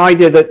think the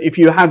idea that if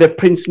you had a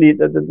princely,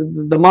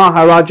 the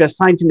Maharaja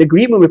signed an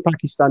agreement with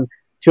Pakistan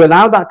to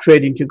allow that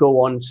trading to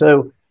go on.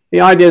 So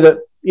the idea that,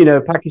 you know,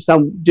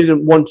 Pakistan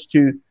didn't want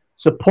to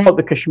support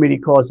the Kashmiri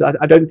cause,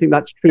 I don't think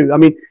that's true. I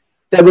mean,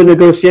 there were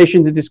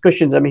negotiations and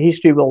discussions. I mean,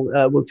 history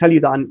will tell you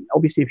that. And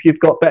obviously, if you've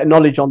got better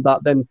knowledge on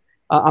that, then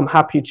I'm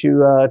happy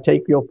to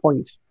take your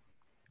point.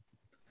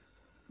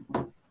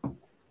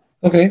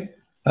 Okay.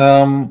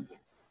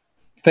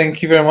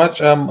 Thank you very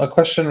much. A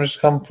question which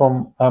comes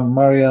from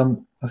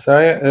Mariam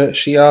Asaria.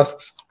 She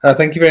asks,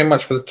 thank you very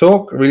much for the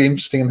talk. Really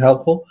interesting and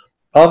helpful.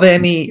 Are there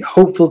any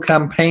hopeful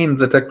campaigns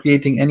that are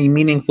creating any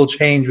meaningful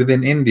change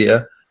within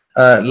India,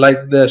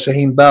 like the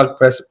Shaheen Bagh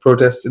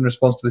protests in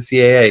response to the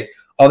CAA?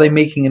 Are they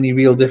making any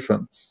real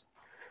difference?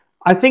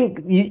 I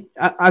think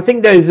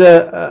there's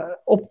a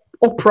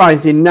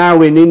uprising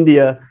now in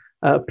India.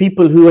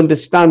 People who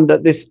understand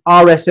that this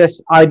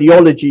RSS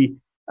ideology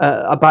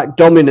about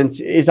dominance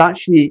is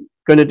actually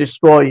going to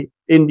destroy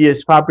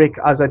India's fabric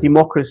as a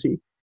democracy.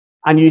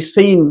 And you've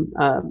seen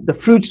the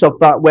fruits of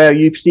that, where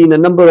you've seen a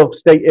number of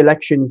state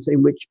elections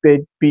in which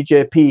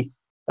BJP,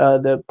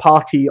 the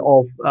party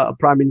of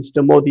Prime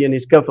Minister Modi and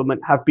his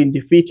government, have been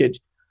defeated.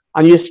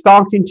 And you're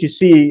starting to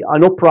see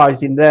an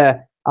uprising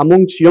there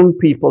amongst young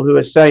people who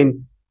are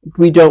saying,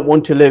 we don't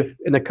want to live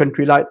in a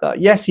country like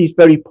that. Yes, he's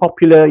very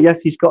popular.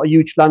 Yes, he's got a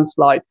huge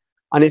landslide.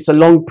 And it's a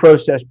long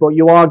process, but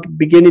you are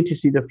beginning to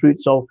see the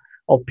fruits of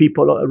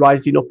people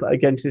rising up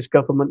against this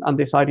government and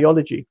this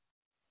ideology.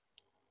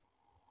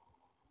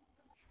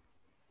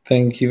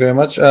 Thank you very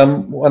much.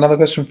 Another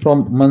question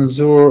from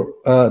Manzoor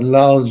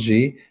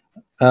Lalji.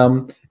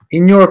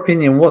 In your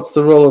opinion, what's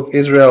the role of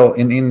Israel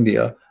in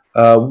India,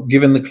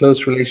 given the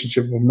close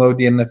relationship with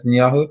Modi and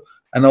Netanyahu?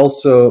 And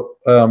also,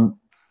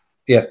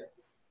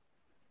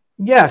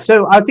 Yeah,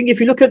 so I think if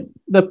you look at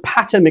the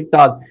pattern,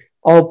 Miqdad,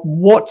 of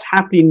what's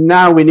happening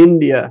now in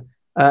India,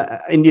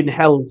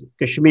 Indian-held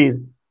Kashmir,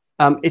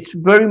 it's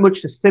very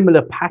much a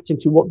similar pattern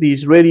to what the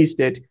Israelis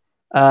did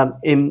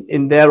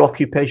in their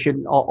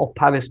occupation of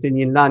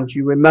Palestinian land.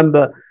 You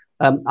remember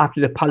after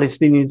the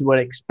Palestinians were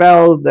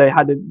expelled, they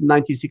had a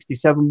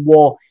 1967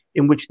 war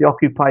in which they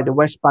occupied the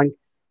West Bank.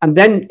 And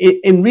then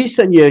in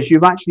recent years,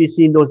 you've actually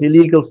seen those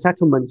illegal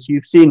settlements.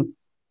 You've seen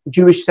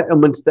Jewish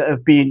settlements that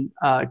have been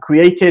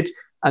created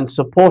and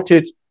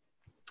supported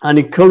and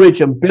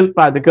encouraged and built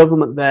by the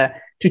government there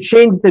to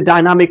change the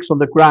dynamics on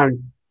the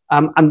ground.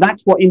 And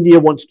that's what India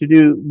wants to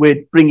do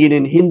with bringing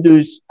in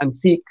Hindus and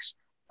Sikhs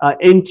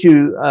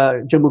into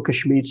Jammu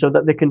Kashmir, so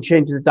that they can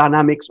change the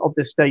dynamics of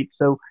the state,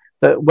 so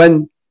that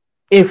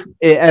if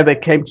it ever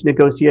came to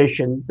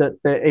negotiation, that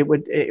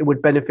it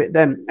would benefit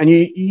them. And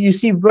you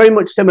see very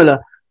much similar,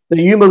 the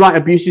human rights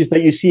abuses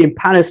that you see in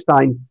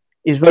Palestine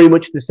is very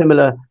much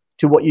similar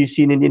to what you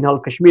see in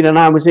Indian-held Kashmir. And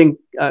I was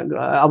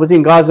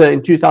in Gaza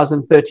in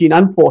 2013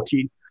 and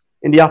 14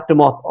 in the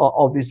aftermath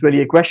of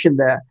Israeli aggression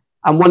there.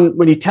 And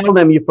when you tell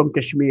them you're from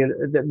Kashmir,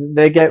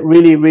 they get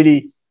really,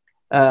 really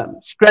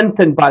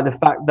strengthened by the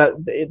fact that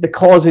the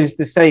cause is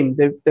the same.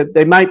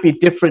 They might be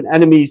different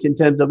enemies in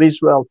terms of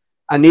Israel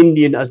and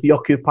Indian as the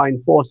occupying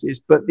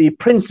forces, but the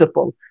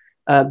principle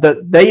that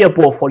they are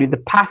both following, the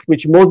path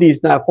which Modi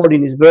is now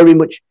following, is very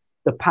much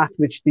the path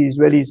which the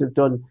Israelis have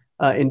done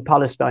in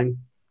Palestine.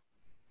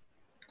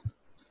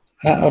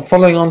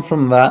 Following on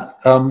from that,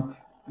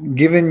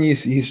 given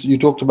you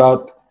talked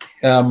about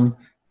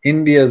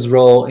India's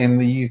role in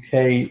the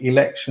UK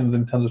elections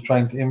in terms of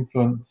trying to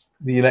influence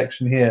the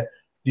election here,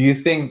 do you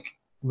think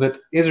that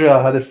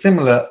Israel had a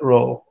similar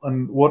role?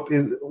 And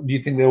do you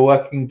think they're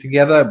working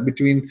together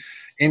between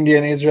India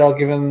and Israel,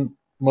 given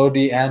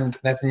Modi and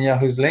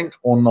Netanyahu's link,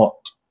 or not?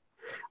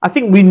 I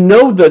think we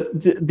know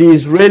that the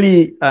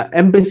Israeli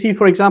embassy,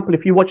 for example,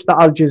 if you watch the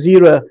Al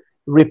Jazeera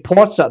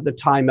reports at the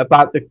time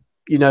about the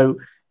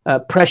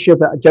pressure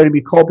that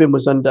Jeremy Corbyn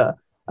was under,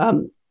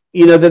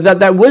 that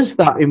there was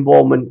that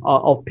involvement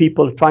of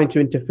people trying to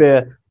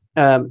interfere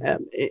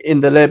in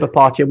the Labour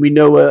Party, and we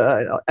know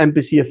an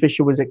embassy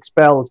official was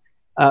expelled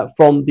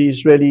from the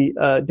Israeli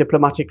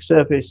diplomatic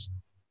service.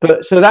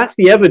 So that's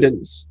the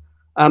evidence.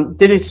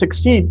 Did it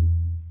succeed?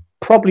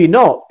 Probably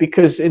not,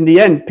 because in the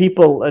end,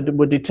 people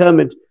were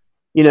determined,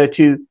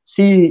 to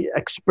see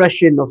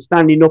expression of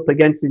standing up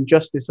against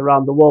injustice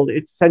around the world.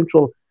 It's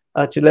central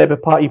to Labour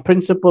Party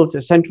principles,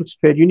 essential to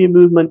trade union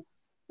movement.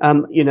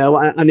 You know,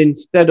 and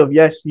instead of,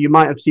 yes, you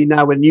might have seen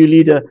now a new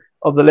leader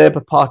of the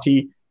Labour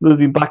Party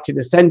moving back to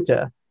the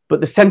centre, but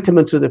the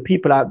sentiment of the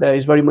people out there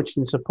is very much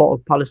in support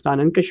of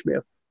Palestine and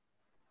Kashmir.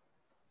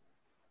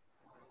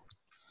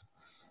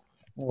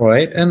 All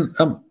right, and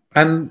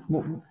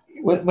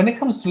when it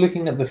comes to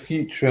looking at the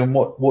future and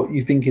what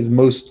you think is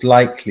most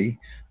likely,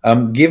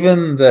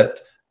 given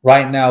that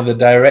right now the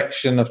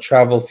direction of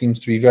travel seems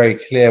to be very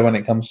clear when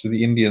it comes to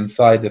the Indian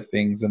side of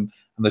things and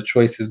the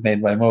choices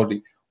made by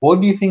Modi, what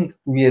do you think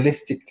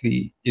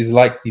realistically is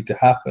likely to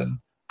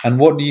happen, and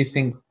what do you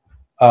think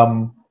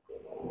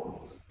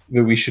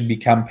that we should be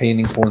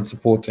campaigning for and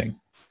supporting?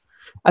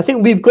 I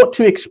think we've got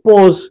to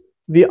expose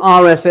the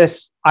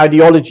RSS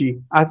ideology.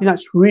 I think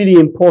that's really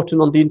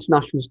important on the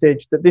international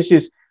stage, that this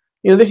is,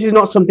 you know, this is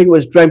not something that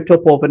was dreamt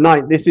up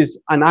overnight. This is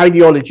an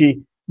ideology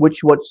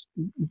which wants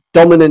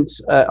dominance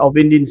of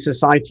Indian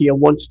society and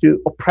wants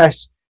to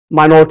oppress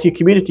minority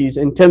communities.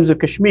 In terms of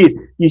Kashmir,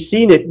 you've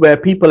seen it where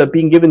people are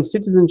being given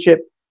citizenship,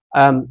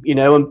 you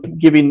know, and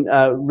given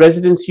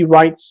residency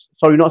rights,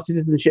 sorry, not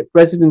citizenship,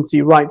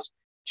 residency rights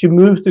to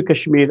move to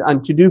Kashmir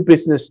and to do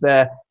business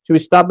there, to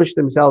establish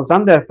themselves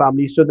and their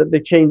families, so that they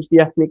change the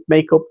ethnic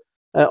makeup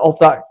of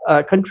that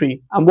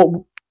country. And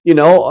what, you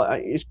know,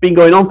 it's been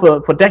going on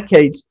for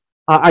decades.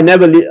 I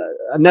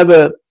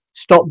never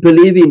stopped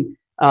believing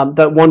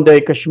that one day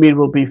Kashmir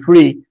will be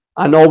free,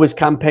 and always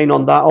campaign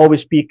on that,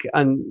 always speak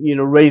and, you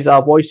know, raise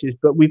our voices.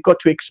 But we've got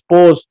to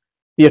expose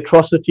the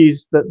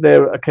atrocities that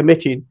they're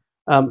committing,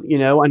 you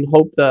know, and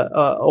hope that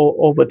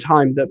over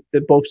time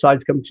that both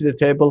sides come to the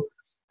table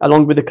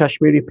along with the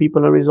Kashmiri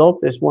people and resolve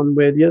this one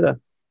way or the other.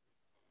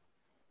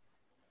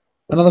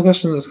 Another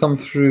question that's come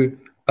through,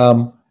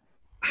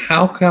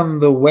 how can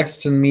the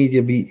Western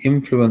media be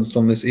influenced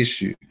on this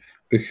issue?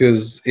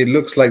 Because it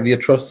looks like the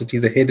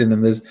atrocities are hidden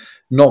and there's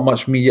not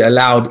much media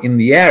allowed in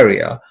the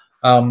area.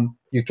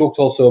 You talked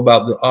also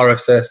about the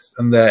RSS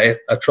and their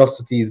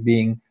atrocities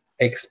being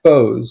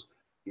exposed.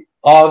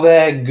 Are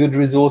there good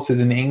resources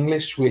in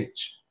English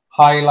which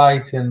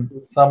highlight and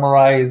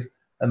summarize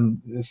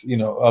and, you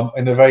know,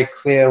 in a very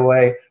clear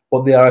way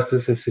what the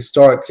RSS is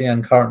historically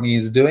and currently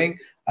is doing?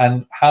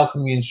 And how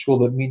can we ensure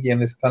that media in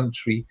this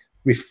country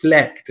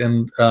reflect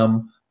and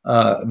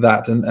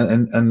that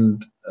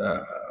and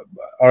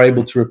are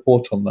able to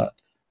report on that?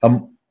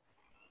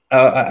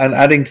 And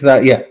adding to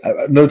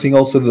that, noting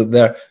also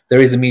that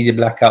there is a media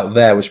blackout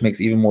there, which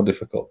makes it even more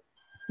difficult.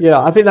 Yeah,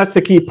 I think that's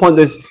the key point.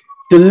 There's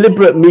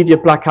deliberate media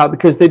blackout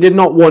because they did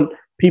not want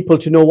people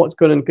to know what's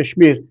going on in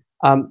Kashmir.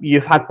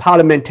 You've had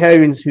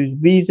parliamentarians whose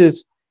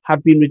visas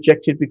have been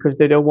rejected because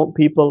they don't want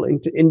people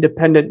into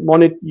independent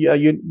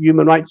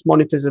human rights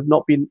monitors have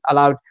not been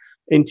allowed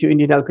into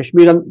Indian El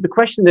Kashmir. And the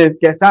question that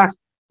gets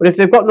asked, but if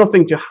they've got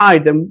nothing to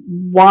hide, then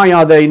why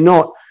are they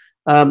not,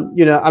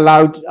 you know,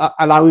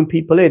 allowing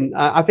people in?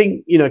 I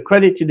think, you know,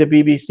 credit to the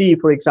BBC,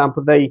 for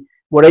example, they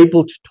were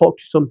able to talk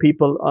to some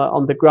people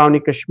on the ground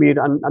in Kashmir,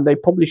 and they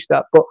published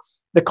that. But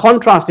the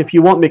contrast, if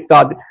you want,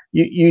 Miqdad,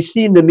 you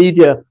see in the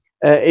media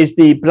is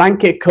the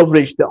blanket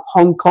coverage that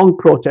Hong Kong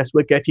protests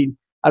were getting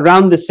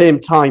around the same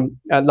time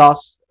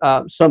last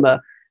summer,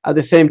 at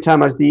the same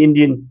time as the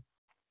Indian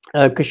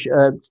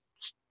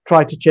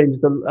tried to change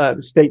the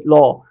state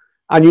law.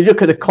 And you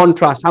look at the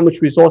contrast, how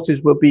much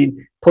resources were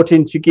being put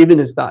into giving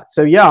us that.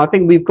 So, yeah, I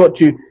think we've got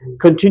to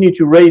continue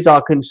to raise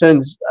our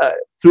concerns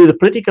through the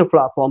political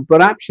platform,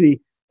 but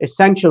actually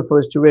essential for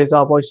us to raise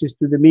our voices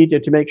through the media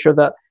to make sure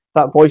that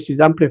that voice is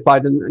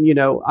amplified. And you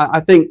know, I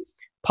think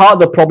part of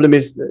the problem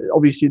is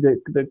obviously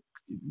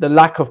the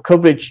lack of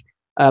coverage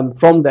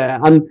from there,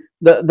 and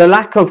the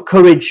lack of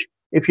courage,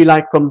 if you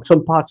like, from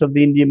some parts of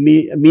the Indian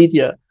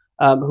media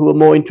who are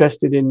more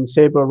interested in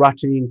saber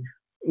rattling,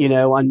 you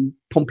know, and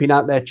pumping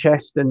out their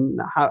chest and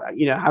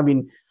you know,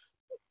 having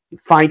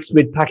fights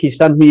with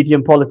Pakistan media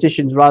and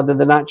politicians rather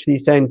than actually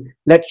saying,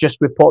 let's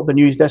just report the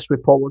news, let's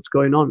report what's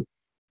going on.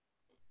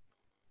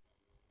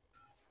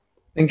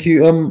 Thank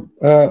you.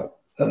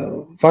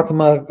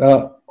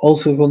 Fatima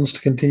also wants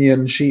to continue,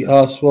 and she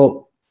asks,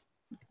 well,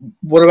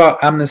 what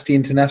about Amnesty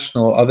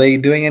International? Are they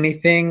doing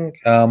anything?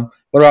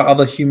 What about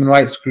other human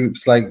rights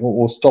groups like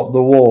or Stop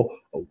the War?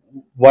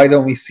 Why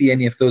don't we see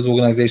any of those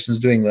organizations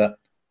doing that?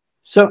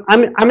 So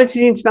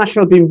Amnesty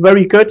International have been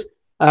very good.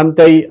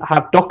 They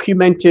have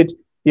documented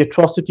the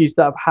atrocities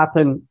that have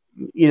happened,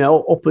 you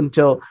know, up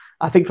until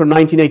I think from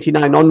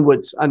 1989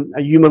 onwards. And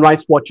Human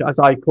Rights Watch, as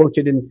I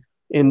quoted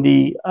in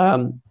the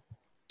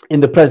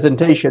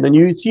presentation, and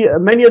you see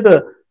many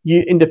other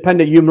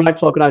independent human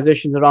rights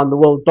organizations around the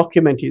world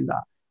documenting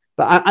that.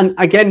 But and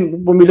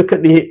again, when we look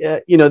at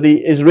the you know, the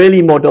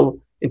Israeli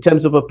model in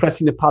terms of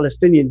oppressing the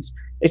Palestinians,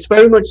 it's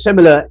very much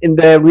similar in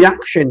their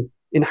reaction,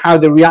 in how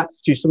they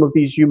react to some of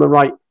these human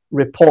rights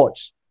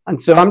reports.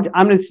 And so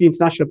Amnesty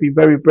International have been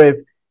very brave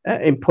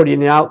in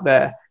putting it out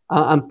there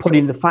and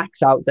putting the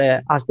facts out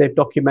there as they've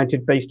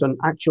documented based on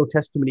actual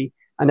testimony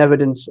and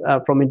evidence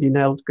from Indian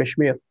held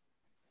Kashmir.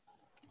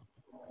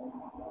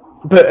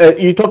 But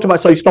you talked about,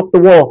 sorry, stop the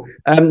war.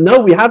 No,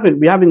 we haven't.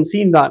 We haven't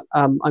seen that.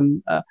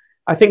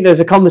 I think there's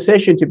a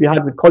conversation to be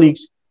had with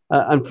colleagues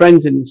and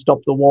friends in Stop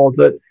the War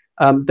that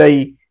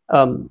they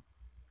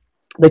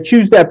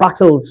choose their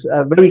battles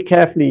very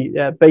carefully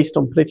based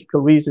on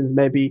political reasons,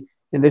 maybe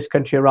in this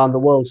country around the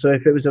world. So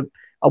if it was a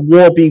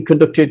war being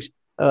conducted,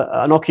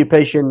 an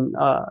occupation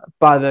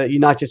by the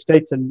United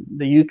States and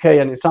the UK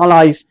and its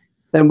allies,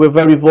 then we're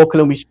very vocal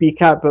and we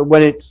speak out. But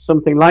when it's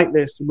something like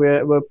this,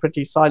 we're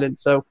pretty silent.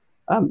 So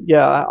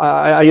yeah,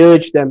 I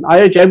urge them.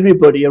 I urge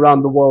everybody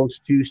around the world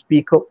to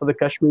speak up for the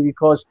Kashmiri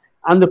cause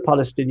and the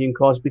Palestinian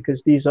cause,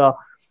 because these are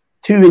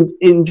two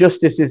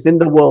injustices in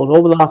the world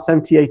over the last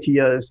 70, 80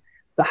 years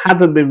that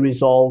haven't been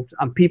resolved,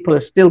 and people are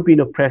still being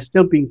oppressed,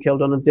 still being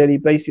killed on a daily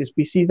basis.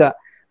 We see that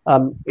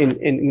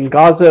in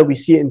Gaza, we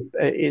see it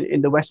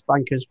in the West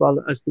Bank as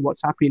well as to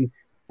what's happening.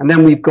 And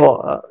then we've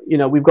got,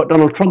 we've got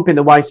Donald Trump in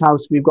the White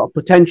House. We've got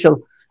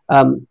potential,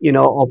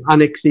 of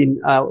annexing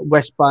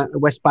West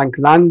Bank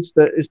lands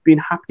that has been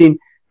happening,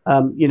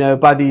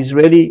 by the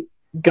Israeli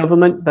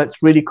government.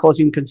 That's really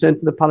causing concern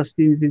for the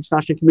Palestinian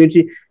international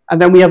community.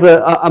 And then we have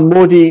a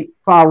Modi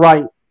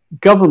far-right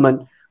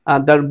government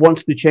that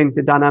wants to change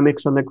the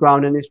dynamics on the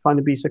ground and is trying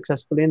to be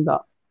successful in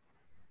that.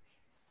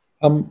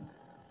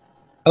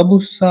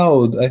 Abu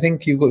Saud, I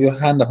think you got your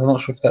hand up. I'm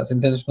not sure if that's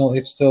intentional.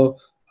 If so,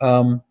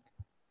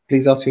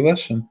 please ask your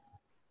question.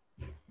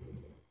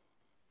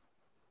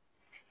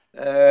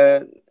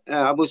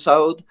 Abu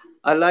Saud,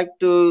 I like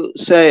to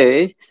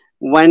say,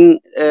 when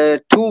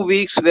 2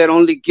 weeks were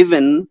only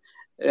given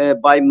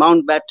by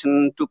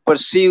Mountbatten to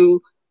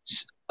pursue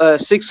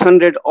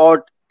 600 odd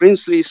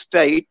princely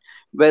state,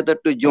 whether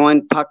to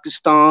join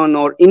Pakistan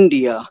or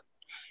India,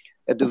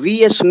 the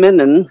V.S.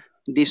 Menon,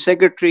 the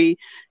secretary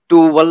to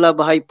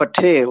Vallabhbhai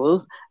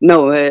Patel,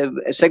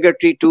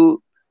 secretary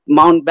to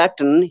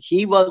Mountbatten,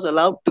 he was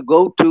allowed to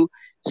go to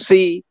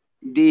see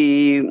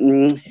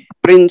the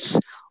Prince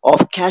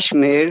of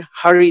Kashmir,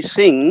 Hari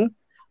Singh.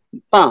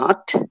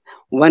 But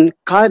when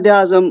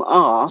Quaid-e-Azam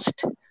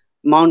asked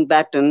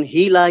Mountbatten,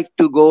 he liked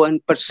to go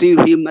and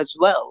pursue him as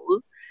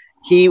well,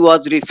 he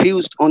was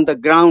refused on the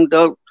ground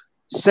of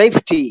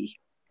safety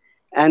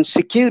and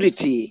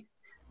security.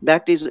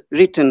 That is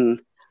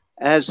written,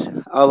 as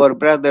our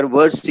brother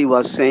Versi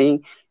was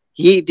saying,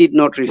 he did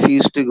not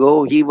refuse to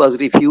go, he was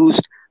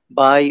refused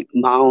by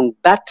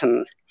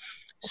Mountbatten.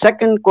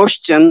 Second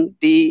question,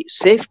 the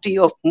safety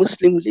of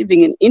Muslim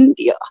living in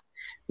India.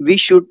 We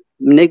should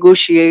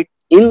negotiate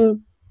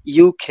in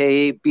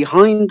UK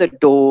behind the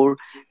door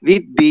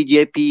with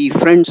BJP,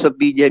 friends of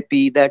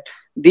BJP, that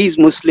these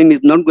Muslim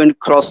is not going to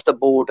cross the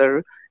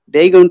border.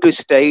 They're going to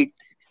stay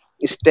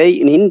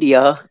in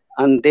India,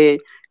 and they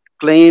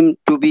claim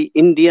to be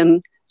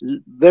Indian,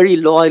 very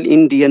loyal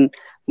Indian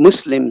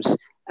Muslims,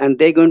 and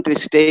they're going to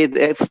stay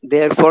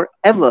there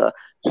forever.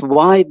 So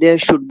why there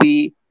should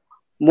be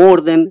more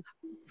than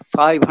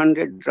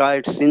 500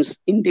 riots since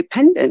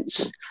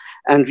independence?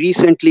 And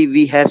recently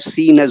we have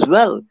seen as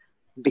well,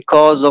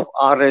 because of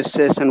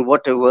RSS and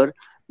whatever,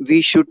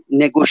 we should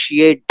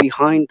negotiate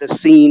behind the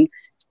scene,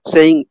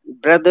 saying,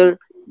 brother,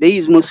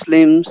 these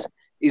Muslims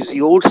is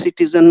your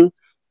citizen,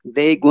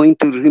 they're going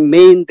to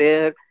remain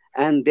there,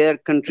 and they're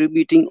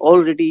contributing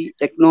already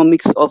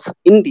economics of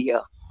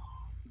India.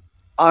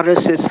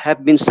 RSS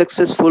have been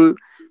successful.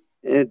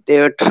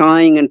 They're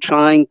trying and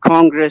trying.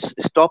 Congress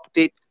stopped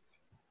it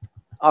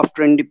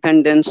after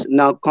independence.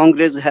 Now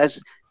Congress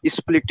has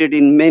split it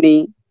in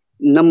many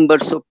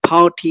numbers of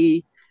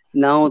party.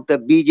 Now the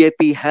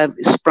BJP have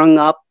sprung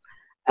up,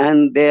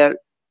 and they're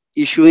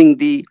issuing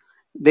the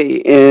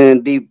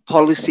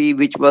policy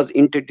which was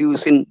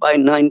introduced by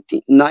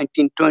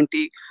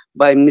 1920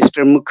 by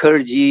Mr.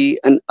 Mukherjee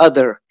and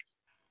other,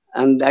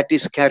 and that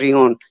is carry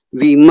on.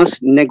 We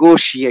must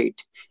negotiate.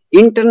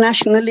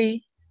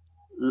 Internationally,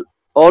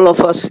 all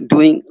of us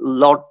doing a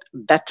lot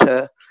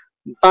better,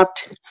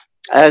 but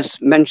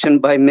as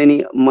mentioned by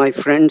many of my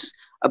friends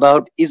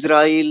about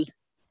Israel,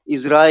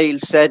 Israel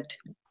said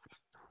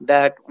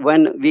that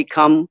when we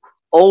come,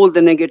 all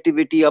the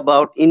negativity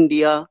about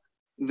India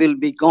will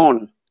be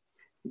gone.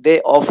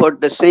 They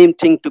offered the same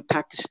thing to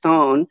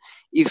Pakistan.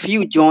 If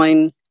you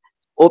join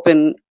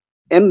open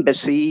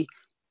embassy,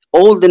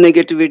 all the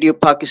negativity of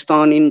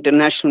Pakistan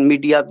international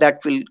media,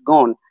 that will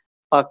gone.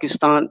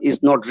 Pakistan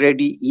is not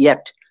ready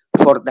yet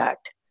for that.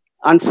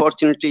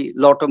 Unfortunately, a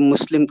lot of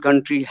Muslim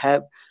countries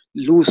have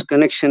loose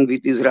connection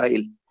with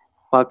Israel.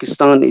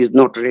 Pakistan is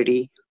not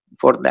ready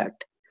for that.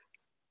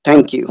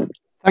 Thank you.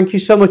 Thank you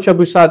so much,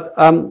 Abu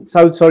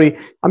Saud, sorry.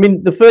 I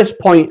mean, the first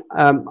point,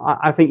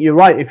 I think you're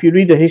right. If you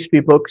read the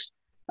history books,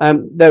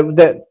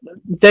 the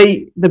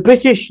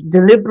British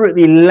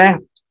deliberately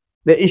left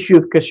the issue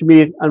of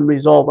Kashmir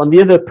unresolved. And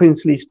the other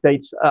princely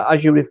states,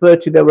 as you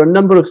referred to, there were a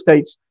number of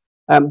states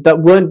that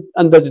weren't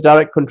under the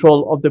direct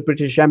control of the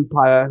British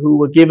Empire, who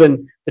were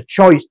given the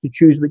choice to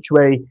choose which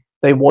way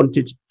they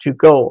wanted to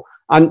go.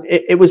 And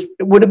it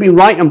would have been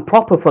right and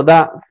proper for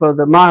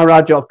the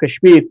Maharaja of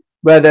Kashmir,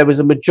 where there was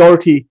a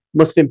majority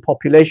Muslim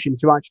population,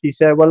 to actually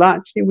say, well,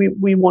 actually,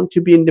 we want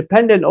to be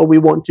independent, or we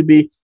want to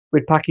be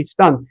with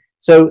Pakistan.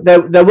 So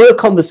there were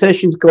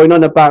conversations going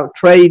on about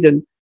trade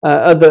and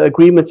other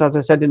agreements, as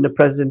I said in the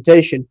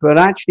presentation, but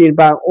actually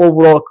about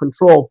overall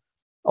control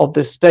of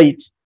the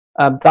state,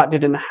 that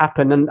didn't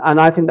happen. And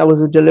I think that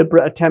was a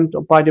deliberate attempt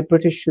by the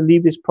British to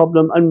leave this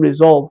problem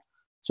unresolved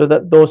so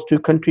that those two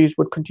countries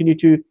would continue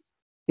to,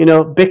 you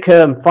know,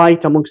 bicker and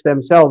fight amongst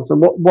themselves.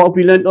 And what have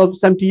we learned over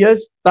 70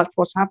 years? That's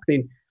what's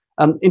happening.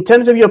 In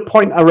terms of your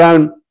point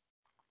around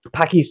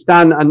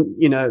Pakistan and,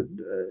 you know,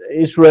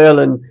 Israel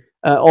and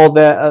all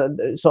their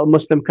sort of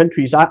Muslim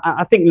countries,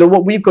 I think, look,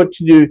 what we've got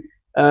to do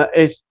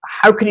is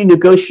how can you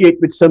negotiate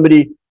with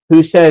somebody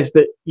who says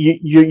that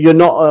you're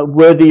not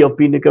worthy of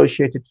being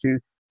negotiated to,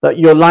 that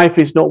your life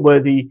is not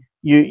worthy,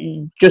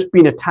 you just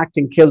been attacked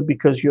and killed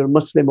because you're a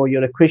Muslim or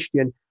you're a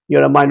Christian,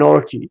 you're a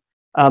minority.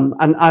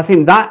 And I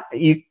think that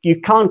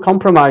you can't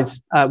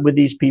compromise with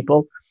these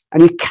people,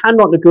 and you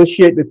cannot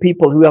negotiate with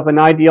people who have an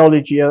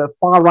ideology, a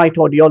far-right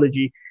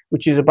ideology,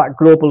 which is about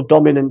global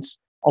dominance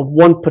of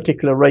one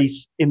particular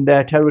race in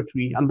their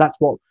territory. And that's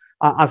what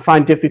I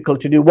find difficult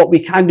to do. What we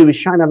can do is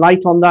shine a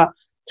light on that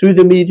through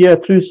the media,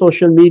 through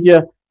social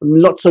media.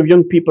 Lots of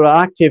young people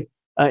are active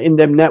in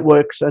them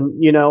networks,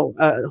 and, you know,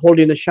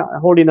 holding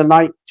a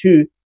light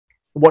to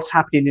what's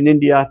happening in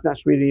India. I think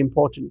that's really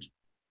important.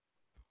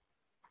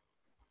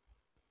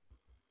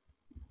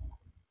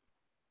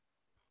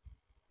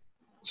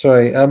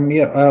 Sorry.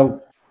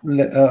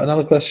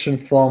 Another question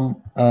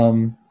from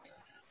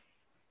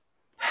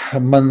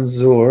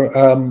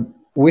Manzoor.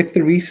 With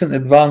the recent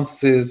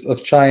advances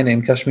of China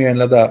in Kashmir and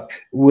Ladakh,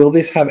 will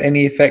this have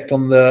any effect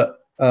on the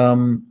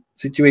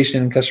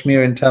situation in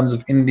Kashmir in terms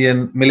of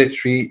Indian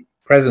military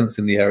presence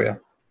in the area?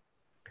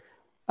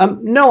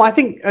 No, I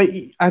think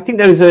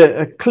there is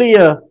a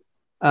clear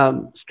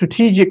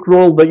strategic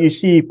role that you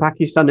see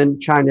Pakistan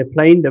and China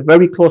playing. They're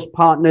very close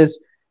partners.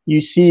 You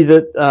see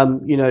that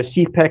you know,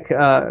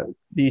 CPEC,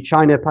 the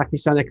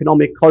China-Pakistan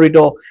Economic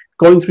Corridor,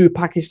 going through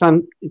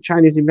Pakistan.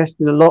 China is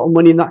investing a lot of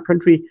money in that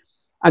country.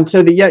 And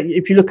so,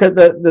 if you look at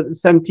the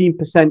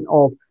 17%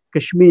 of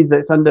Kashmir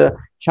that's under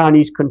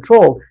Chinese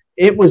control,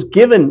 it was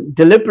given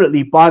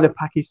deliberately by the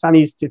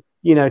Pakistanis to,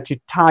 you know, to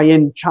tie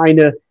in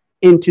China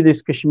into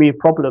this Kashmir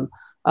problem.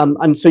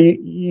 And so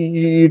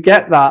you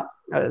get that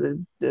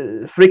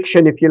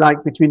friction, if you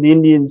like, between the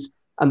Indians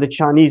and the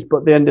Chinese,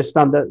 but they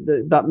understand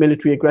that that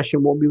military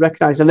aggression won't be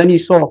recognized. And then you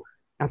saw,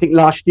 I think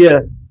last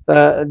year,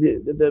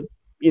 the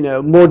you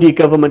know, Modi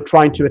government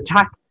trying to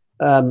attack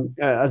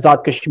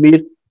Azad Kashmir,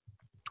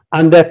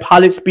 and their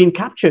pilots being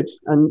captured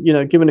and, you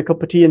know, given a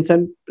cup of tea and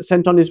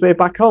sent on his way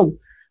back home.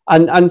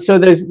 And so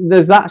there's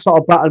that sort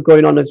of battle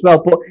going on as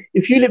well. But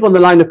if you live on the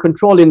line of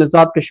control in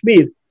Azad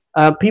Kashmir,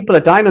 people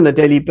are dying on a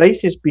daily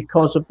basis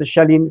because of the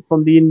shelling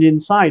from the Indian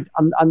side,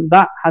 and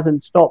that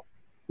hasn't stopped.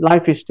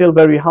 Life is still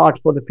very hard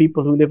for the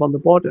people who live on the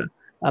border.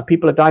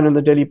 People are dying on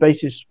a daily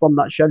basis from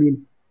that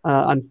shelling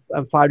and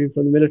firing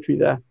from the military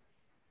there.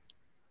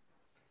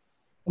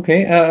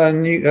 Okay,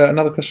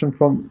 another question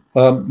from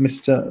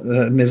Mr.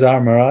 Nizar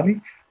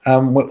Marali.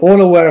 We're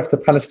all aware of the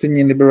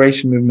Palestinian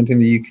liberation movement in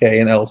the UK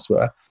and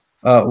elsewhere.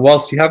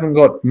 Whilst you haven't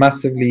got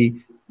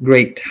massively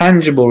great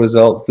tangible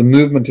results, the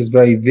movement is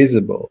very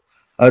visible.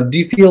 Do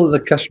you feel the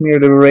Kashmir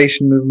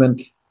liberation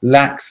movement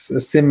lacks a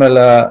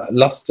similar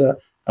luster?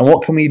 And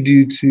what can we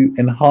do to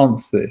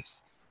enhance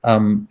this?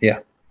 Yeah,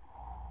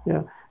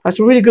 that's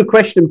a really good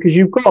question, because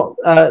you've got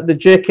the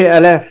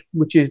JKLF,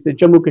 which is the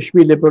Jammu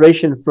Kashmir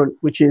Liberation Front,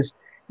 which is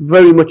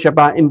very much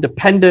about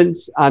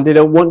independence, and they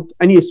don't want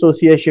any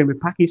association with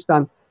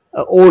Pakistan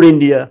or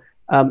India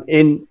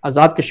in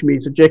Azad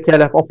Kashmir. So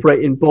JKLF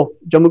operate in both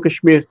Jammu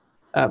Kashmir,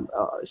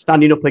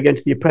 standing up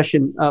against the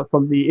oppression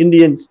from the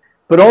Indians,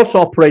 but also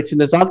operates in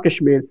Azad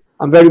Kashmir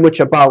and very much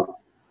about,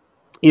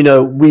 you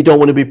know, we don't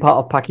want to be part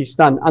of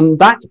Pakistan. And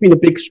that's been a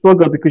big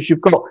struggle, because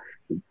you've got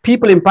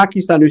people in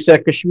Pakistan who say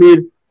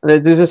Kashmir,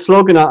 there's a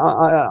slogan,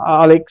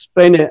 I'll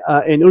explain it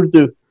in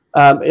Urdu,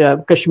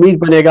 Kashmir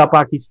banega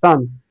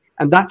Pakistan.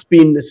 And that's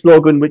been the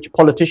slogan which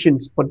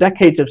politicians for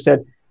decades have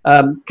said,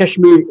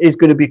 Kashmir is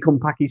going to become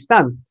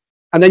Pakistan.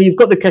 And then you've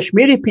got the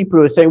Kashmiri people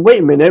who are saying,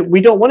 wait a minute, we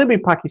don't want to be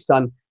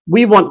Pakistan.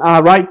 We want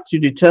our right to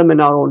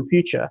determine our own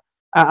future.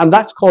 And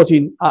that's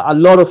causing a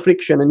lot of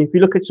friction. And if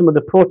you look at some of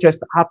the protests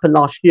that happened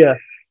last year,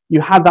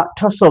 you had that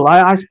tussle.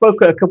 I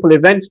spoke at a couple of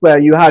events where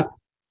you had,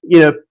 you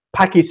know,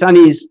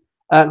 Pakistanis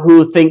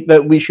who think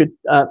that we should,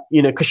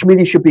 you know,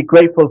 Kashmiris should be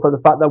grateful for the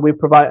fact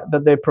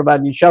that they're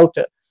providing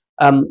shelter.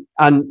 And,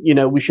 you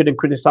know, we shouldn't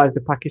criticize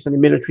the Pakistani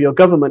military or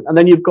government. And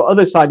then you've got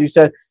other side who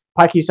said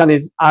Pakistan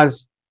is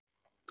as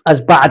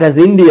bad as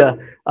India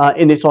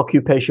in its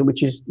occupation,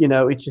 which is, you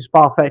know, which is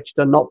far-fetched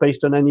and not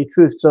based on any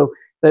truth. So,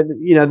 that,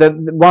 you know,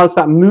 whilst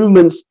that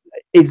movement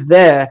is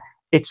there,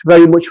 it's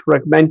very much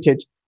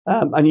fragmented.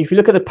 And if you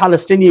look at the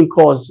Palestinian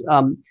cause,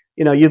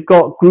 you know, you've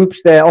got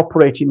groups there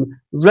operating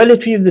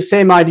relatively the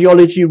same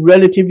ideology,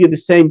 relatively the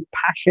same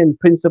passion,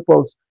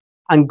 principles,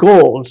 and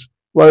goals,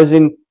 whereas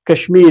in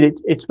Kashmir,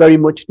 it's very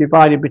much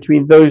divided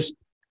between those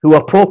who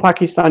are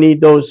pro-Pakistani,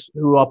 those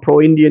who are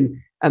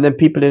pro-Indian, and then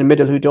people in the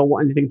middle who don't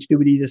want anything to do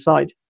with either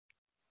side.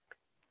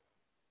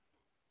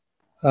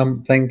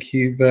 Thank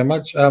you very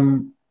much.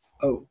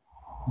 Oh,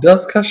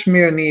 does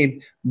Kashmir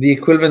need the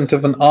equivalent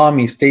of an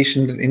army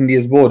stationed at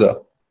India's border?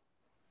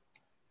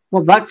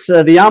 Well, that's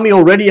the army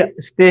already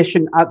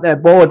stationed at their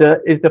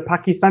border is the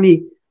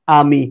Pakistani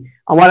army.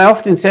 And what I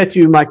often say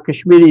to my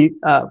Kashmiri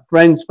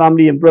friends,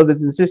 family, and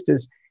brothers and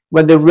sisters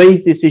when they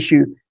raise this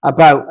issue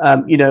about,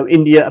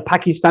 India,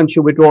 Pakistan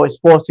should withdraw its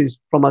forces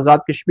from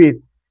Azad Kashmir.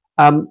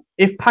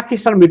 If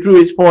Pakistan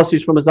withdrew its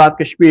forces from Azad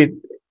Kashmir,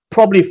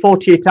 probably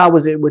 48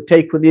 hours it would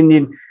take for the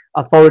Indian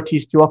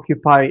authorities to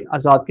occupy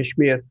Azad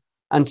Kashmir.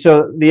 And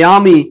so the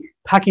army,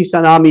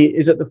 Pakistan army,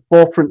 is at the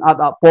forefront at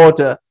that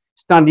border,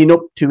 standing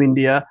up to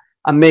India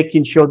and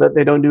making sure that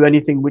they don't do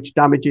anything which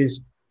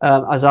damages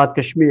Azad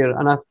Kashmir.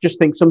 And I just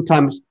think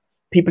sometimes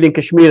people in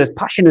Kashmir, as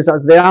passionate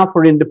as they are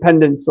for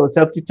independence or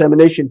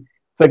self-determination,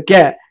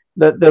 forget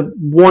that the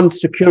one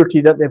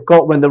security that they've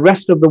got when the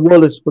rest of the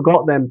world has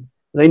forgot them,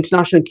 the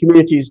international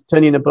community is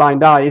turning a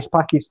blind eye, is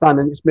Pakistan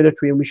and its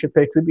military, and we should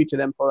pay tribute to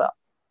them for that.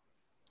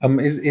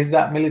 Is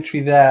that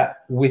military there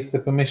with the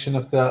permission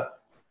of the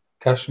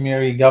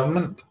Kashmiri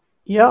government?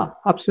 Yeah,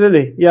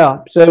 absolutely.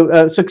 Yeah.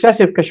 So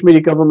successive Kashmiri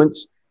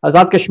governments,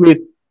 Azad Kashmir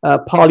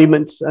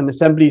parliaments and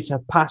assemblies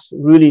have passed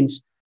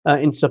rulings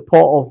in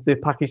support of the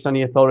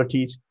Pakistani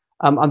authorities.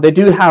 And they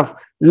do have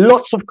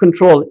lots of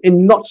control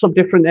in lots of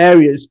different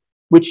areas,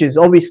 which is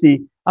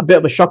obviously a bit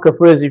of a shocker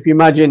for us. If you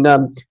imagine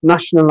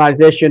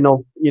nationalization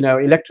of,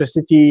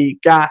 electricity,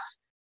 gas,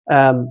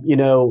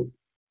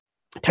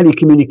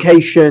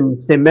 telecommunication,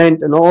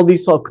 cement, and all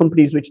these sort of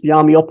companies which the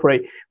army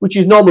operate, which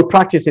is normal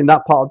practice in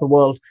that part of the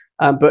world,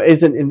 but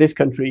isn't in this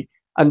country.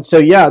 And so,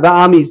 yeah, the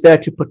army is there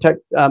to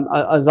protect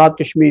Azad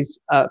Kashmir's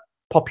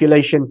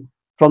population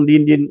from the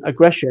Indian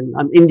aggression.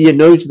 And India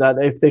knows that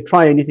if they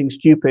try anything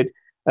stupid,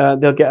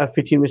 they'll get a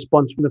fitting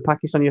response from the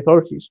Pakistani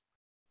authorities.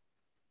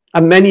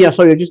 And many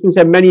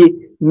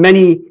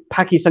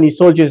Pakistani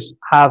soldiers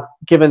have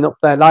given up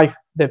their life.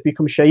 They've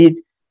become shaheed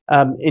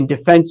in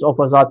defense of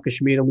Azad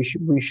Kashmir, and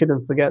we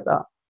shouldn't forget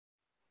that.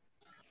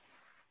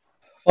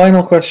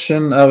 Final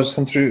question was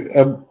come through.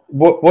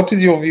 What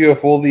is your view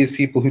of all these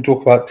people who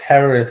talk about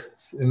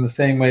terrorists in the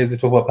same way as they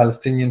talk about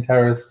Palestinian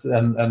terrorists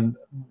and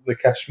the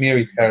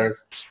Kashmiri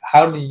terrorists?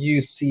 How do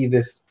you see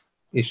this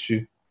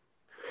issue?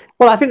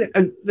 Well, I think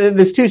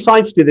there's two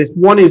sides to this.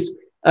 One is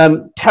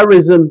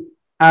terrorism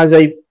as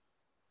a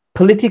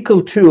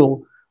political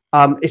tool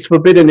is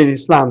forbidden in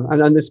Islam,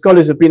 and the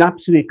scholars have been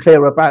absolutely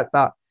clear about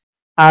that.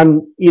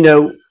 And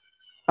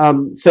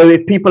so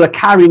if people are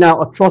carrying out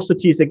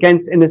atrocities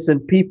against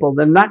innocent people,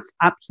 then that's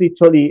absolutely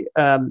totally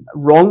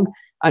wrong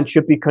and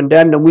should be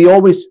condemned. And we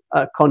always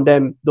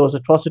condemn those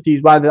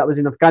atrocities, whether that was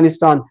in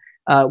Afghanistan,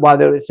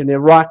 whether it's in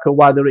Iraq, or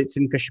whether it's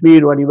in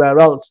Kashmir or anywhere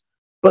else.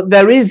 But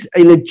there is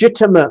a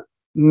legitimate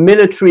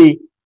military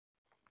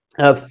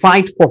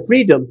fight for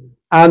freedom,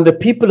 and the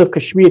people of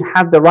Kashmir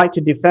have the right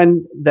to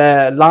defend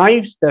their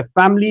lives, their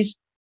families,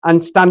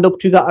 and stand up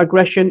to that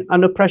aggression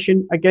and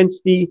oppression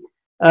against the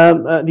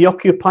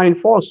occupying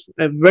force,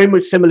 very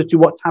much similar to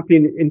what's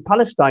happening in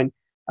Palestine.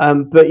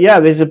 But yeah,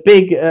 there's a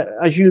big,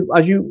 as you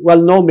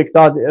well know,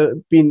 Miqdad,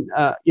 been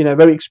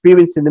very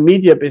experienced in the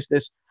media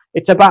business.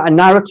 It's about a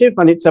narrative,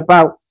 and it's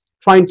about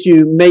trying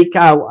to make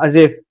out as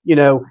if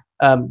the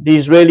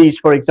Israelis,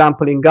 for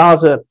example, in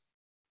Gaza,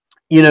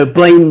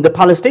 blame the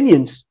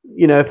Palestinians.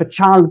 If a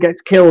child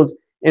gets killed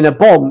in a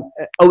bomb,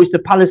 it's the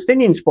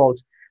Palestinians'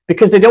 fault,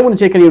 because they don't want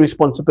to take any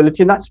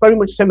responsibility, and that's very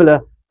much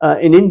similar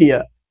in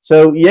India.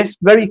 So yes,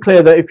 very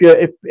clear that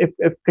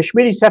if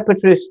Kashmiri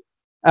separatists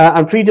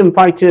and freedom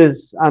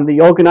fighters and the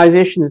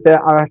organizations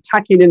that are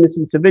attacking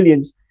innocent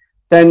civilians,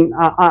 then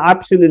I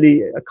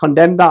absolutely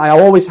condemn that. I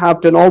always have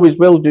done, always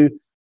will do.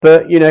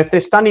 But if they're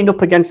standing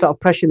up against that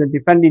oppression and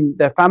defending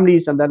their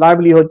families and their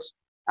livelihoods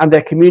and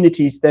their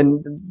communities,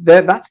 then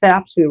that's their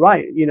absolute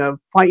right.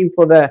 Fighting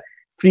for their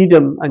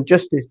freedom and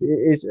justice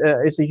is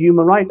a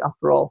human right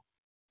after all.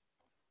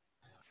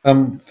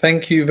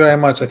 Thank you very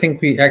much. I think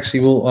we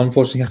actually will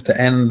unfortunately have to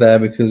end there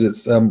because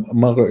it's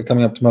Maghrib,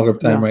 coming up to Maghrib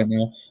time right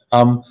now.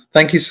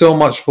 Thank you so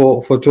much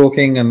for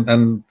talking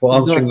and for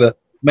answering the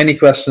many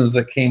questions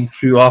that came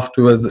through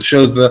afterwards. It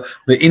shows the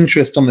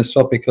interest on this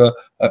topic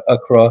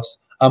across.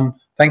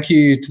 Thank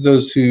you to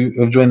those who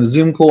have joined the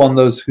Zoom call and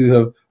those who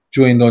have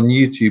joined on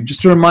YouTube.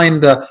 Just a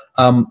reminder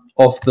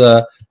of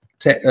the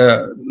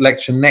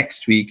lecture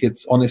next week.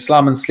 It's on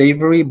Islam and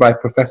Slavery by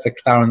Professor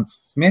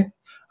Clarence Smith.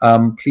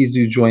 Please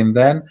do join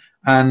then.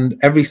 And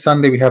every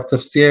Sunday we have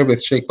tafsir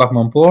with Sheikh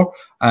Bahmanpour,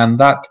 and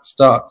that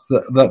starts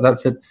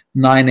that's at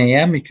 9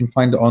 a.m. You can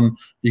find it on.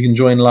 You can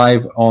join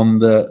live on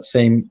the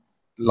same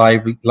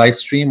live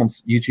stream on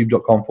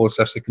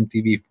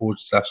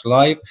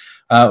youtube.com/secondtv/live.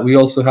 We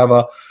also have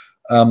a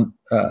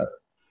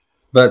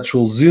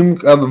virtual Zoom,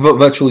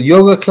 virtual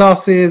yoga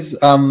classes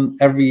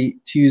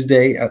every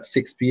Tuesday at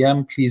 6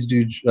 p.m. Please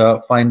do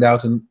find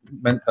out and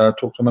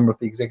talk to a member of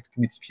the executive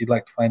committee if you'd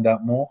like to find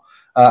out more.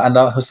 And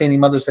our Husseini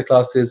Madrasa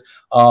classes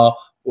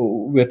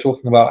we're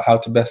talking about how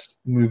to best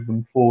move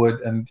them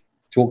forward and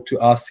talk to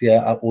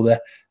Asia or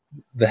their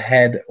the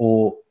head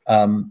or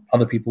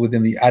other people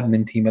within the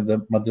admin team at the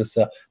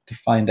madrasa to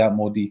find out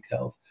more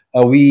details.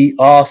 We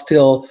are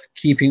still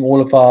keeping all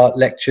of our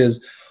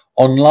lectures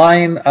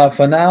online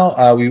for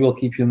now. We will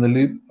keep you in the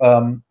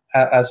loop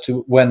as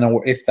to when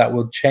or if that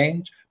will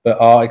change, but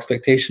our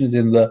expectations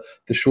in the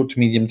short to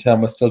medium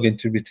term are still going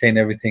to retain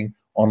everything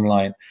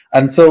online.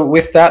 And so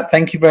with that,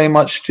 thank you very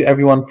much to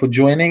everyone for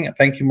joining.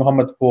 Thank you,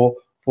 Mohammed, for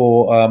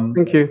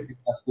thank you. giving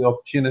us the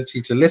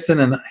opportunity to listen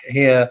and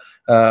hear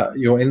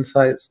your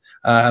insights.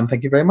 And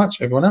thank you very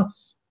much, everyone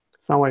else.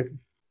 Assalamu alaikum.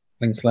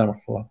 Thanks,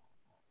 Salaam.